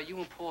you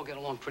and Paul get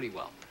along pretty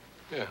well.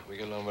 Yeah, we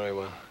get along very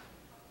well.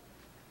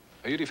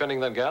 Are you defending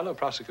that gal or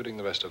prosecuting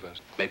the rest of us?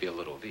 Maybe a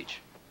little of each.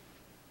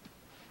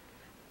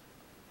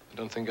 I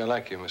don't think I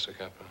like you, Mr.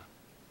 Capra.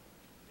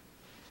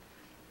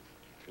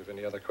 If you have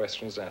any other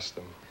questions, ask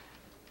them.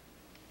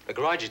 The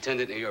garage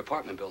attendant in your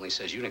apartment building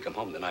says you didn't come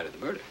home the night of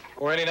the murder.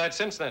 Or any night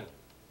since then.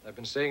 I've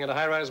been staying at a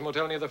high-rise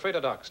motel near the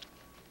freighter docks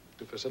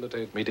to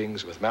facilitate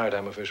meetings with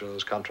maritime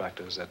officials,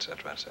 contractors,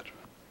 etc., etc.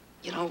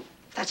 You know,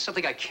 that's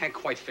something I can't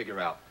quite figure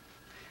out.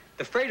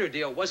 The freighter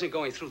deal wasn't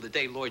going through the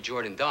day Lloyd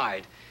Jordan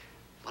died,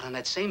 but on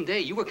that same day,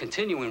 you were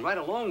continuing right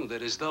along with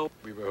it as though...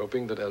 We were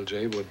hoping that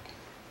LJ would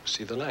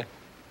see the light,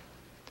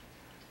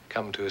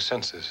 come to his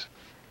senses.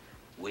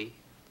 We?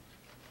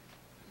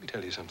 Let me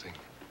tell you something.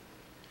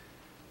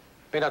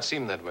 May not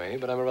seem that way,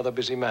 but I'm a rather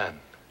busy man.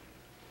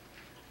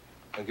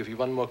 I'll give you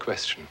one more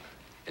question.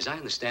 As I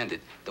understand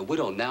it, the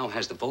widow now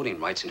has the voting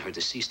rights in her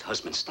deceased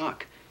husband's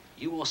stock.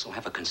 You also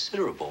have a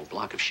considerable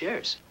block of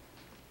shares.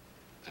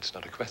 That's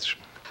not a question.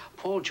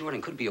 Paul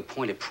Jordan could be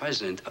appointed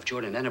president of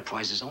Jordan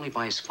Enterprises only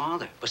by his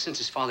father. But since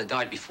his father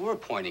died before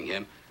appointing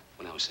him,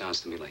 well, now it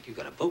sounds to me like you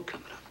got a vote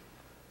coming up.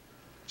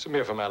 It's a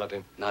mere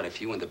formality. Not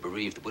if you and the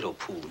bereaved widow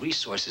pooled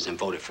resources and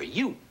voted for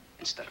you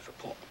instead of for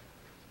Paul.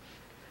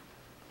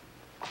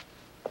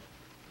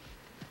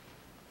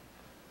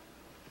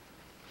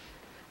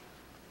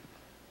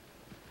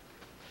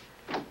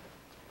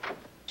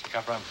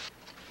 Capra,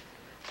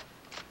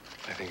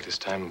 I think it is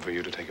time for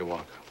you to take a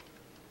walk.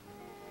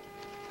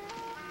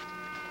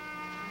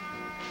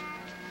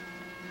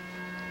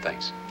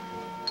 Thanks.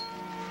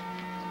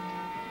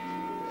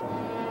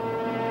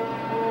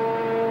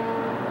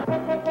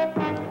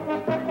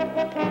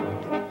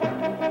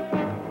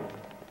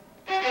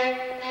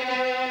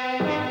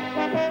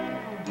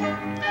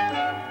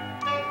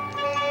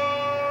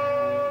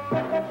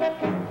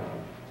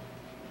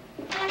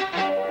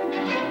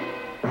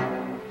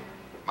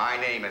 My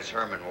name is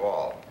Herman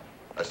Wall,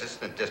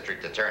 Assistant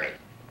District Attorney.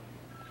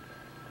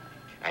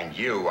 And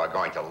you are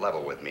going to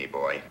level with me,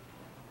 boy.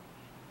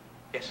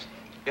 Yes.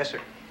 Yes, sir.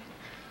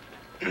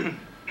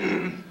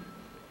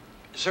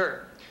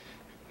 Sir,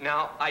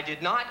 now, I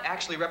did not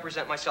actually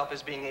represent myself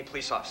as being a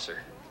police officer.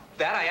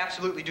 That I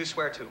absolutely do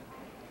swear to.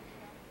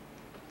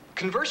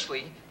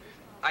 Conversely,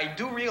 I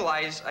do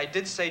realize I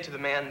did say to the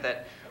man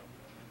that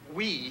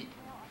we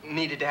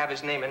needed to have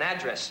his name and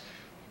address,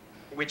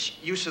 which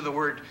use of the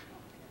word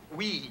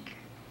we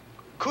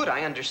could,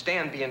 I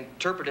understand, be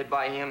interpreted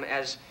by him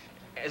as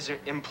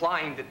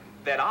implying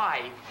that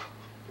I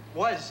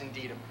was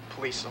indeed a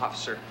police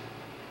officer.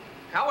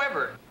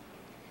 However,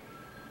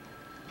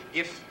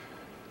 if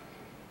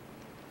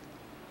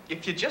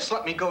you just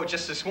let me go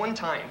just this one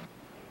time.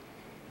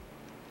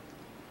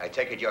 I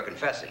take it you're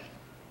confessing.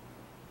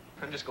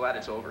 I'm just glad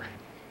it's over.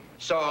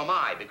 So am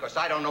I, because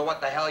I don't know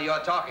what the hell you're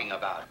talking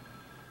about.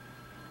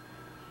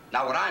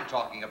 Now, what I'm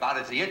talking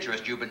about is the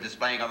interest you've been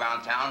displaying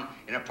around town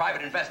in a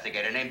private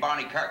investigator named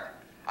Barney Kirk.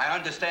 I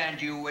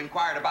understand you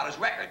inquired about his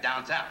record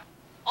downtown.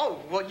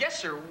 Oh, well, yes,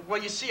 sir.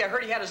 Well, you see, I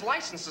heard he had his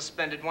license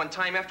suspended one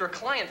time after a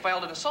client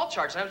filed an assault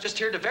charge, and I was just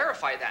here to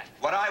verify that.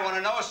 What I want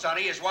to know,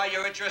 Sonny, is why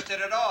you're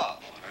interested at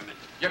all. Oh, Herman,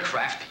 you're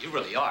crafty. You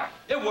really are.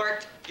 It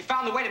worked. You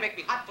found the way to make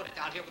me hot-footed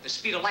down here with the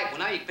speed of light. Well,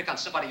 now you can pick on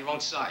somebody your own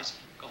size.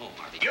 Go home,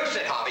 Harvey. You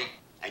said Harvey.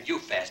 And you,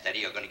 Fast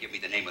Eddie, are going to give me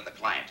the name of the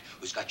client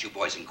who's got you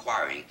boys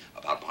inquiring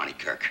about Barney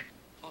Kirk.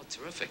 Oh,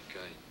 terrific.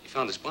 You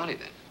found his body,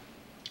 then?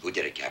 Who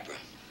did it, Capra?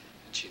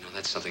 Gee, no,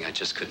 that's something I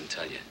just couldn't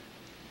tell you.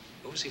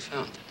 Where was he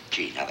found?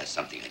 Gee, now that's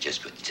something I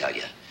just couldn't tell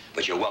you.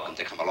 But you're welcome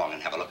to come along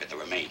and have a look at the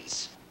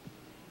remains.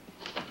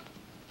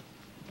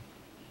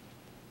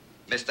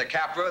 Mr.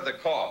 Capra, the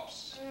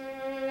corpse.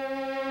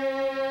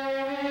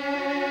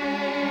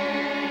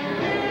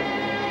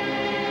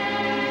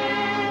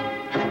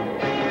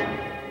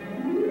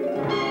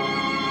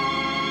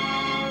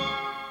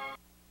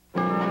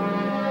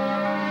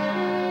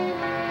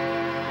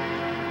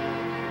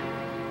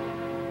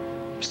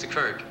 Mr.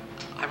 Kirk,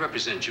 I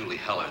represent Julie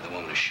Heller, the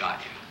woman who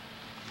shot you.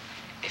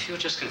 If you'll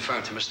just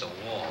confirm to Mr.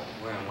 Wall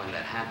where and when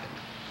that happened.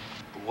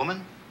 A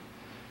woman?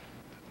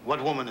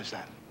 What woman is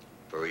that?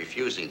 For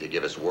refusing to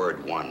give us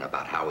word one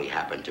about how he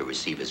happened to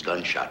receive his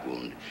gunshot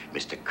wound,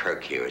 Mr.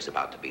 Kirk here is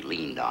about to be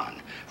leaned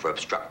on for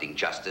obstructing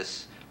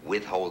justice,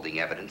 withholding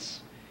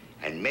evidence,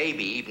 and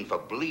maybe even for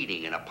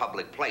bleeding in a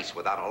public place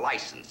without a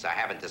license. I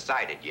haven't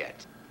decided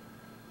yet.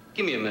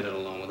 Give me a minute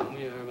alone with him,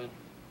 will you, Herman?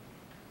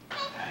 All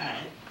right.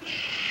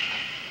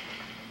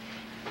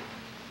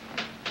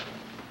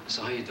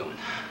 So how you doing?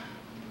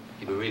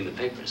 You been reading the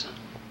papers, huh?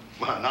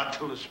 Well, not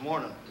till this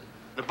morning.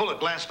 The bullet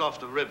glanced off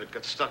the rivet,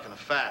 got stuck in a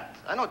fat.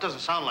 I know it doesn't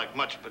sound like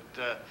much, but,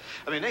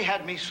 I mean, they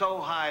had me so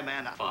high,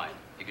 man. Fine.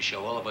 You can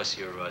show all of us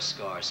your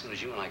scar as soon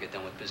as you and I get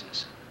done with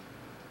business.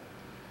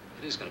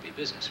 It is going to be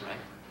business, right?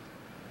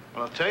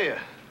 Well, I'll tell you,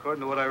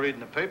 according to what I read in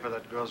the paper,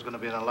 that girl's going to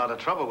be in a lot of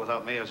trouble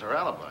without me as her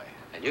alibi.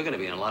 And you're going to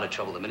be in a lot of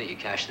trouble the minute you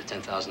cash the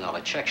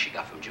 $10,000 check she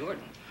got from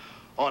Jordan.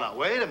 Oh, now,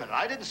 wait a minute.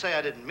 I didn't say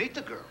I didn't meet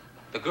the girl.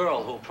 The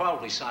girl who'll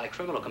probably sign a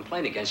criminal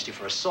complaint against you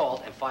for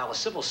assault and file a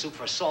civil suit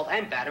for assault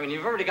and battery, and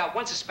you've already got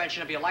one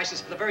suspension of your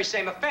license for the very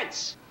same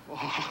offense.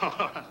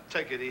 Oh,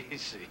 take it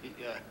easy.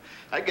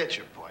 I get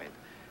your point.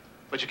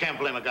 But you can't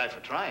blame a guy for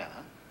trying,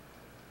 huh?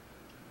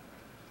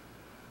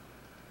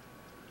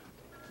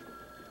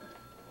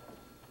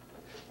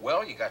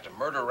 Well, you got the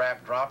murder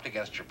rap dropped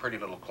against your pretty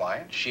little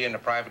client. She and the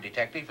private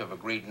detective have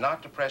agreed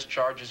not to press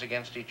charges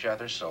against each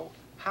other, so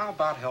how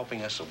about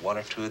helping us with one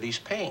or two of these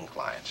paying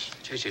clients?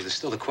 JJ, there's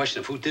still the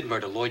question of who did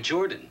murder Lloyd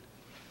Jordan.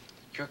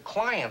 Your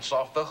client's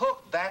off the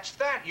hook. That's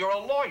that. You're a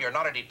lawyer,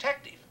 not a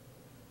detective.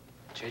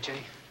 JJ,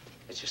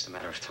 it's just a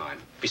matter of time.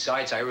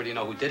 Besides, I already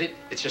know who did it.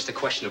 It's just a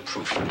question of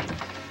proof.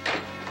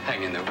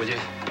 Hang in there, will you?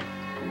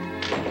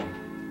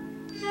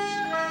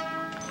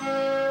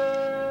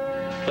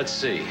 Let's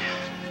see.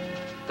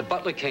 The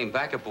butler came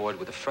back aboard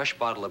with a fresh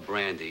bottle of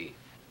brandy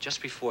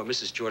just before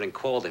Mrs. Jordan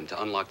called him to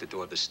unlock the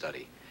door of the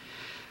study.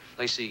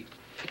 Lacey,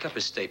 pick up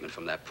his statement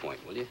from that point,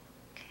 will you?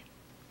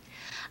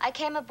 I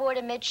came aboard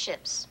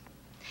amidships,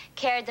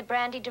 carried the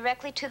brandy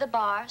directly to the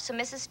bar so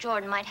Mrs.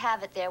 Jordan might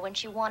have it there when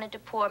she wanted to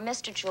pour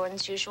Mr.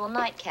 Jordan's usual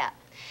nightcap.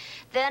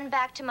 Then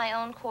back to my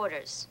own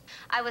quarters.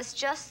 I was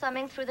just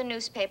thumbing through the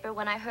newspaper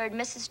when I heard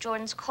Mrs.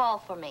 Jordan's call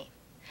for me.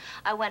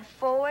 I went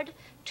forward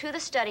to the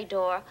study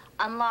door,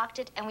 unlocked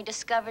it, and we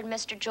discovered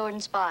Mr.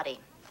 Jordan's body.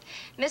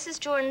 Mrs.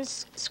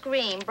 Jordan's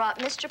scream brought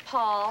Mr.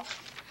 Paul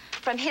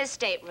from his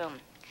stateroom.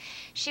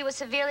 She was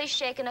severely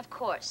shaken, of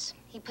course.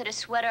 He put a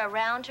sweater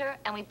around her,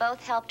 and we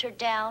both helped her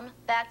down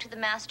back to the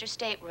master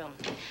stateroom.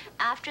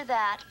 After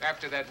that...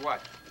 After that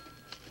what?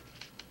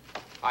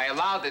 I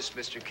allow this,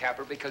 Mr.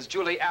 Capra, because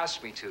Julie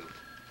asked me to.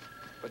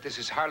 But this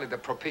is hardly the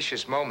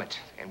propitious moment.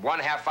 In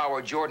 1/2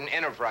 hour, Jordan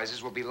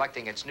Enterprises will be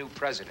electing its new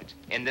president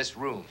in this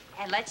room.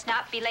 And let's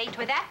not be late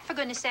with that, for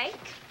goodness sake.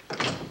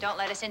 Don't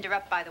let us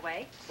interrupt, by the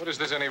way. What is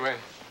this, anyway?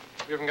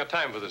 We haven't got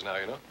time for this now,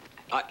 you know.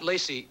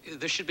 Lacey,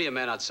 there should be a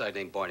man outside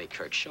named Barney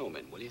Kirk. Show him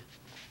in, will you?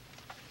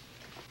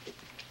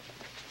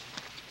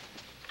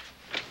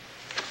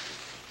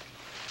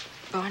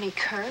 Barney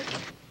Kirk?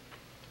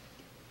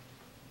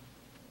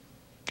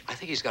 I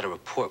think he's got a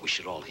report we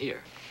should all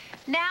hear.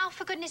 Now,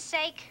 for goodness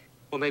sake.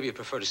 Well, maybe you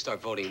prefer to start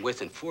voting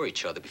with and for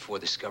each other before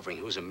discovering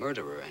who's a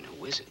murderer and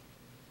who isn't.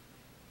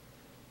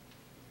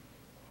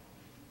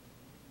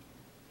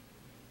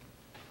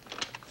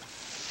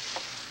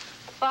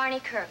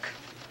 Barney Kirk.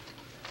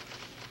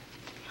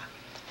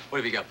 What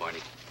have you got, Barney?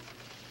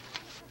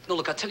 No,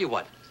 look, I'll tell you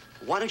what.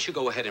 Why don't you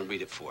go ahead and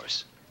read it for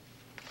us?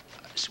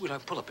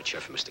 Sweetheart, pull up a chair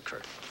for Mr.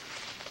 Kirk.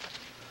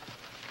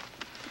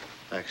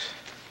 Thanks.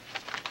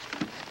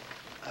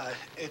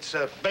 It's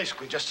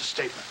basically just a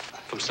statement.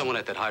 From someone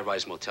at that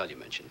high-rise motel you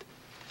mentioned.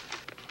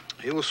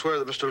 He will swear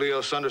that Mr.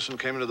 Leo Sunderson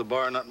came into the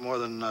bar not more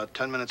than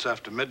 10 minutes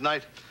after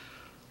midnight,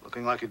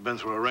 looking like he'd been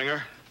through a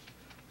ringer.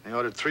 He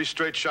ordered 3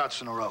 straight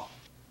shots in a row.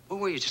 Where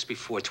were you just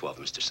before 12,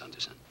 Mr.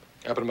 Sunderson?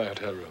 Up in my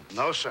hotel room.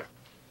 No, sir.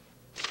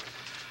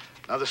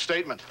 Another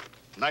statement.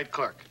 Night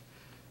clerk.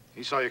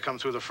 He saw you come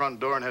through the front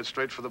door and head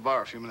straight for the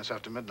bar a few minutes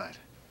after midnight.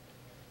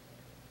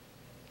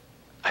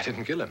 I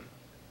didn't kill him.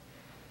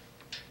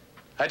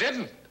 I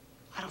didn't.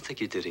 I don't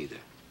think you did either.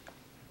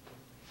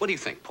 What do you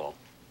think, Paul?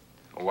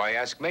 Why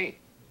ask me?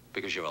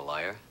 Because you're a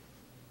liar.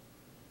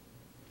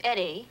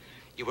 Eddie?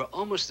 You were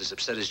almost as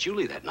upset as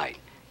Julie that night.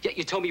 Yet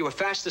you told me you were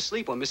fast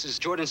asleep when Mrs.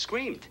 Jordan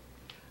screamed.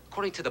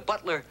 According to the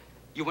butler,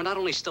 you were not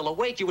only still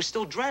awake, you were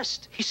still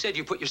dressed. He said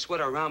you put your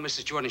sweater around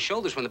Mrs. Jordan's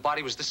shoulders when the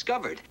body was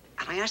discovered.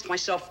 And I asked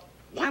myself,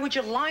 why would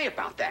you lie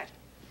about that?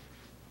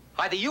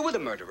 Either you were the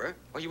murderer,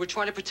 or you were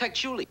trying to protect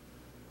Julie.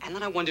 And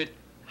then I wondered,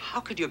 how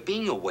could your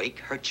being awake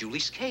hurt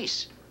Julie's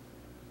case?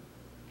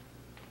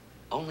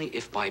 Only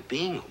if by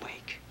being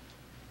awake,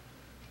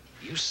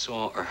 you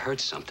saw or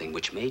heard something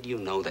which made you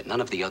know that none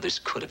of the others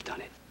could have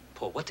done it.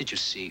 Paul, what did you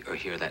see or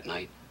hear that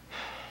night?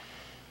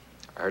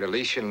 I heard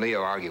Alicia and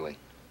Leo arguing.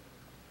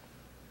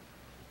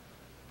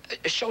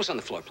 Show us on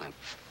the floor plan.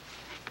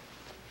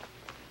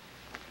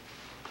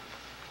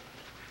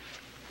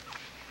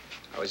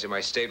 I was in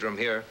my stateroom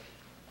here.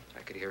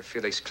 I could hear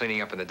Felix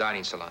cleaning up in the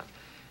dining salon.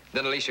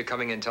 Then Alicia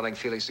coming in telling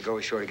Felix to go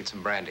ashore to get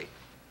some brandy.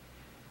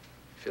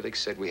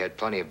 Felix said we had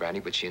plenty of brandy,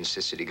 but she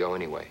insisted he go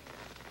anyway.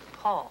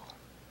 Paul,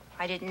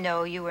 I didn't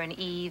know you were an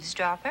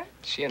eavesdropper.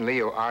 She and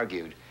Leo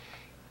argued.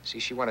 See,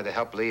 she wanted to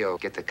help Leo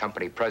get the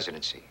company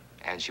presidency,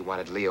 and she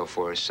wanted Leo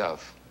for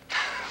herself.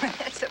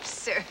 That's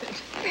absurd.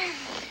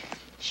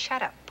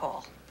 Shut up,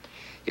 Paul.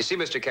 You see,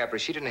 Mr. Capra,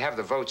 she didn't have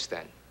the votes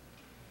then.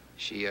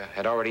 She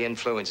had already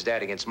influenced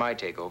Dad against my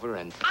takeover,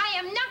 and... I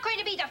am not going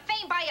to be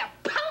defamed by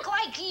a punk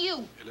like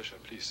you. Alicia,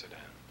 please sit down.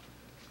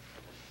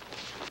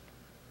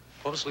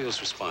 What was Leo's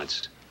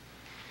response?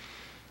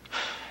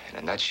 In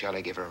a nutshell,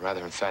 I gave her a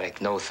rather emphatic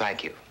no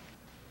thank you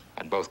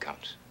on both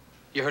counts.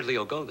 You heard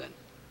Leo go then?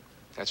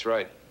 That's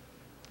right.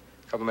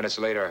 A couple minutes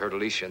later, I heard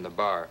Alicia in the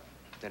bar.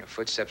 Then her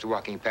footsteps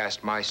walking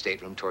past my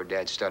stateroom toward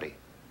Dad's study.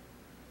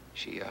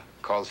 She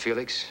called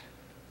Felix.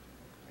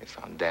 They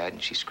found Dad,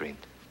 and she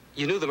screamed.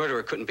 You knew the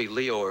murderer couldn't be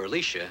Leo or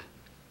Alicia,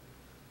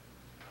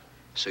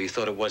 so you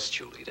thought it was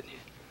Julie, didn't you?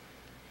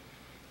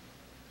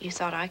 You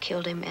thought I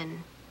killed him and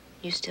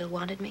you still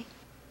wanted me?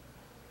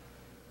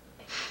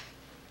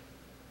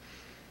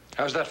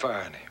 How's that for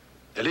irony?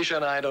 Alicia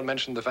and I don't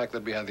mention the fact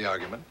that we had the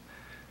argument,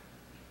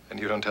 and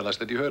you don't tell us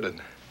that you heard it.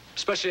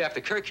 Especially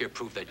after Kirk here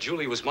proved that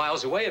Julie was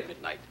miles away at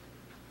midnight.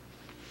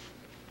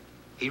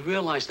 He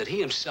realized that he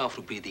himself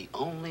would be the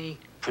only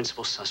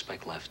principal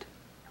suspect left.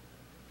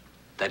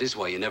 That is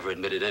why you never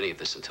admitted any of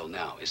this until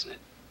now, isn't it?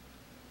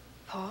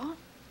 Paul?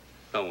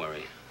 Don't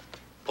worry.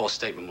 Paul's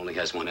stateroom only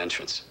has one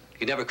entrance.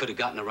 He never could have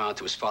gotten around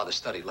to his father's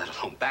study, let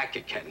alone back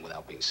again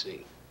without being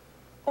seen.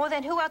 Well,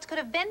 then who else could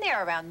have been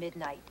there around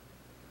midnight?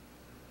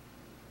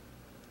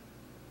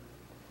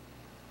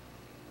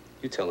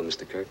 You tell him,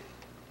 Mr. Kirk.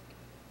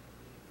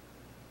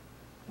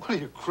 What, are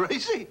you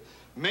crazy?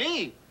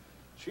 Me?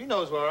 She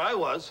knows where I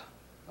was.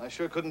 I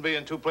sure couldn't be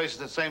in two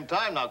places at the same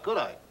time, now could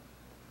I?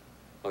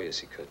 Oh, yes,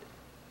 he could.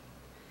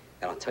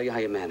 And I'll tell you how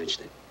you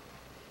managed it.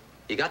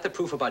 You got the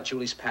proof about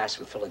Julie's past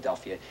with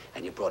Philadelphia,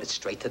 and you brought it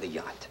straight to the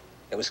yacht.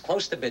 It was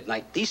close to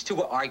midnight. These two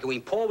were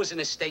arguing. Paul was in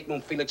his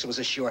stateroom. Felix was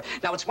ashore.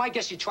 Now, it's my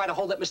guess you tried to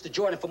hold up Mr.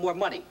 Jordan for more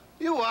money.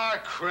 You are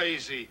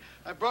crazy.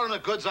 I brought him the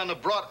goods on the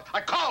broad.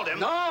 I called him.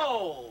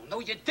 No,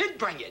 you did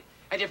bring it.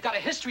 And you've got a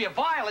history of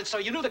violence, so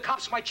you knew the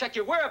cops might check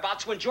your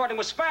whereabouts when Jordan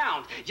was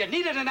found. You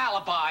needed an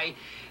alibi,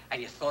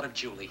 and you thought of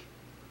Julie.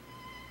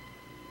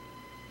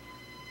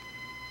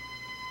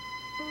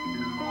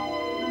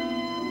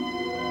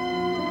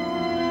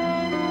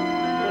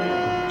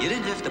 You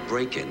didn't have to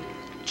break in.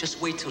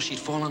 Just wait till she'd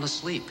fallen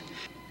asleep.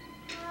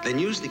 Then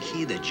use the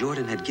key that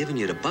Jordan had given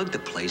you to bug the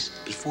place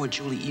before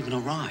Julie even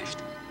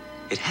arrived.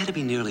 It had to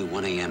be nearly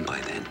 1 a.m.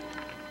 by then.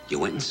 You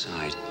went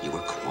inside, you were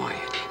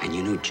quiet, and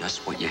you knew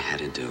just what you had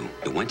to do.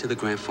 You went to the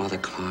grandfather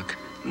clock,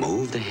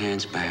 moved the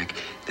hands back,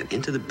 then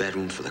into the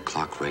bedroom for the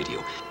clock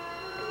radio.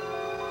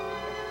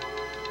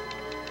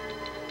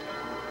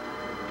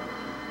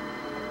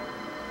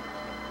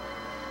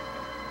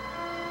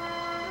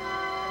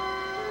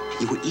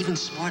 You were even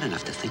smart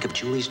enough to think of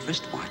Julie's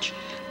wristwatch.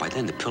 By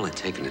then, the pill had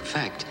taken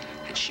effect,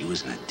 and she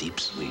was in a deep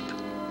sleep.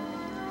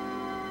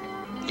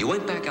 You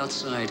went back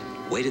outside,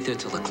 waited there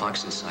till the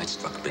clocks inside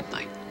struck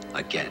midnight.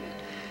 Again.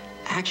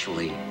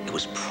 Actually, it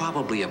was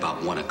probably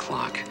about 1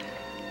 o'clock.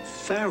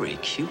 Very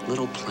cute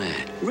little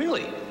plan.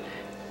 Really.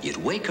 You'd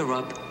wake her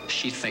up,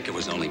 she'd think it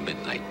was only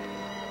midnight.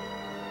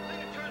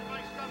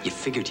 You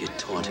figured you'd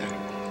taunt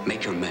her,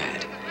 make her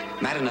mad.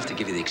 Mad enough to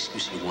give you the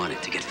excuse you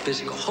wanted, to get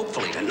physical,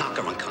 hopefully to knock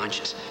her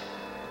unconscious.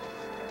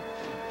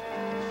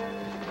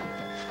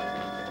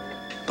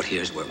 But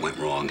here's where it went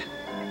wrong.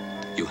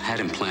 You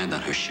hadn't planned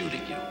on her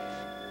shooting you.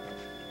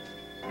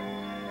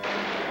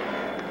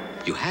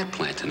 You had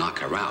planned to knock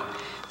her out.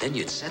 Then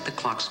you'd set the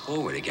clocks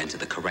forward again to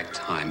the correct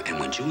time, and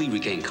when Julie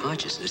regained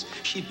consciousness,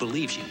 she'd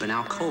believe she'd been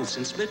out cold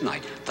since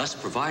midnight, thus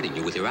providing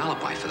you with your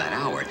alibi for that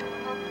hour.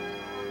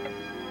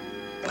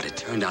 But it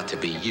turned out to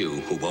be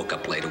you who woke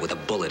up later with a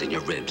bullet in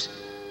your ribs.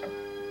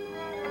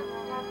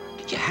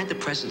 You had the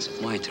presence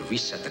of mind to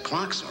reset the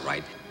clocks, all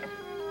right,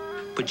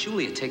 but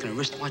Julie had taken her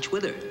wristwatch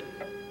with her.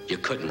 You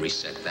couldn't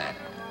reset that.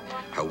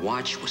 Her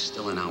watch was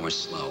still an hour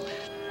slow.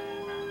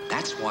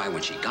 That's why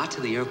when she got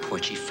to the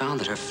airport, she found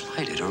that her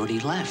flight had already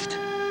left.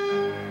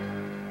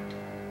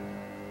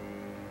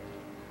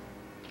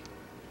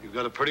 You've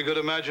got a pretty good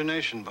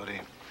imagination, buddy.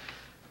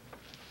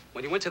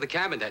 When you went to the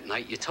cabin that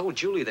night, you told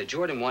Julie that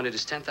Jordan wanted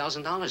his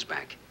 $10,000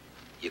 back.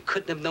 You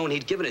couldn't have known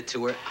he'd given it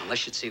to her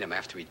unless you'd seen him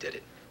after he did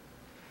it.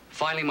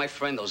 Finally, my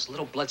friend, those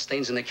little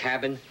bloodstains in the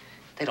cabin,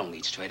 they don't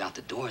lead straight out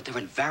the door. They're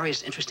in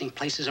various interesting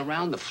places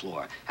around the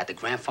floor, at the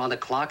grandfather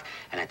clock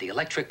and at the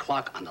electric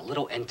clock on the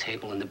little end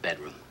table in the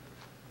bedroom.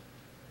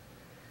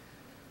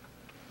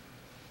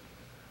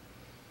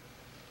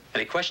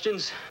 Any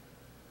questions?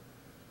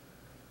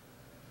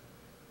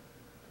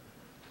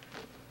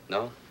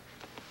 No?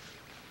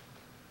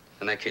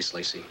 In that case,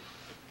 Lacey,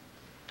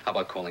 how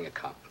about calling a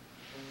cop?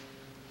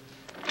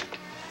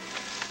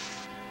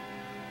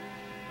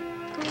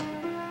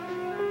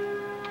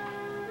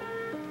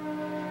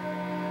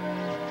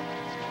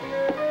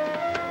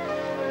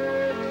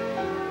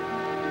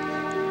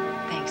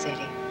 Thanks,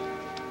 Eddie.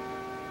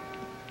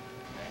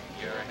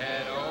 Your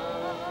head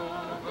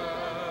over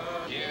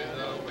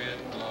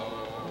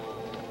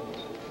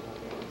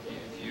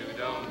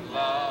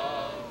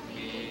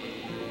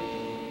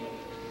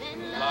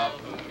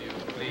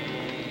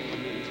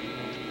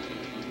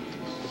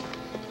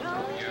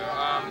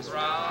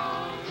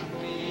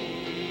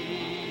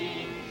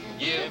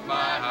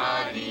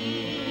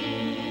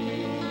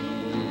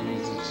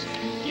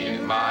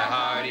Give my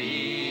heart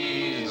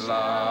ease,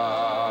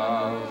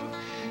 love.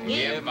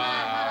 Give my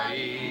heart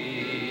ease.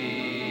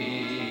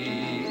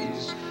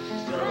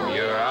 Throw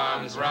your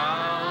arms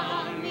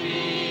round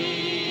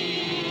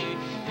me.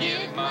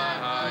 Give my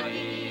heart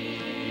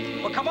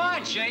ease. Well, come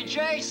on,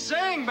 JJ,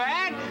 sing,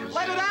 man.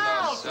 Let it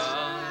out.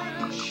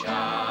 Sunshine,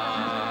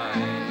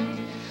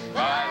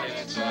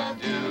 violets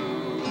of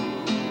dew,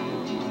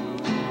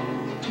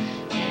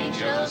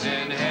 angels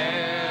in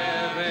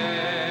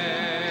heaven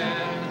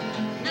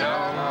know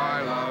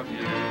I love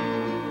you.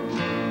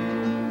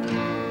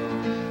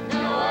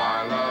 Know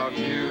I love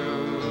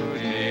you,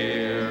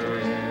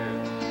 dear.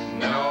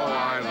 Know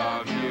I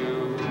love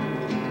you.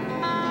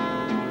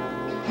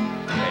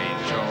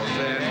 Angels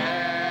in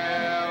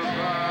heaven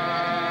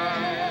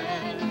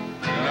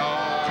know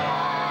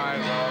I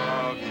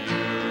love you.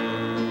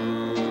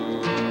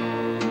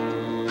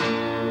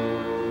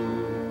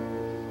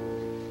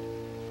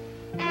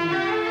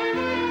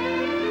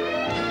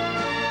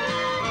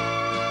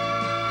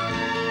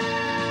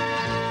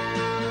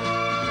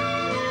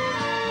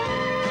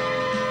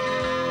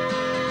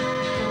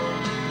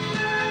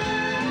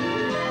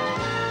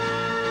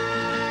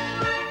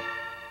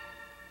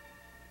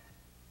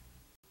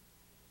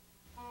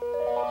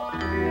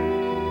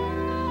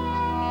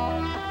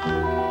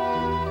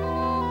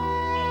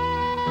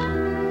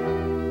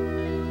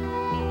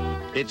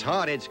 It's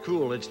hot, it's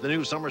cool, it's the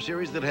new summer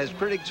series that has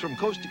critics from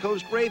coast to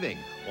coast raving.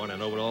 Want to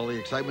know what all the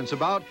excitement's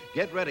about?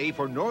 Get ready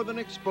for Northern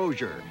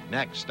Exposure,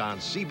 next on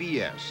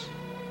CBS.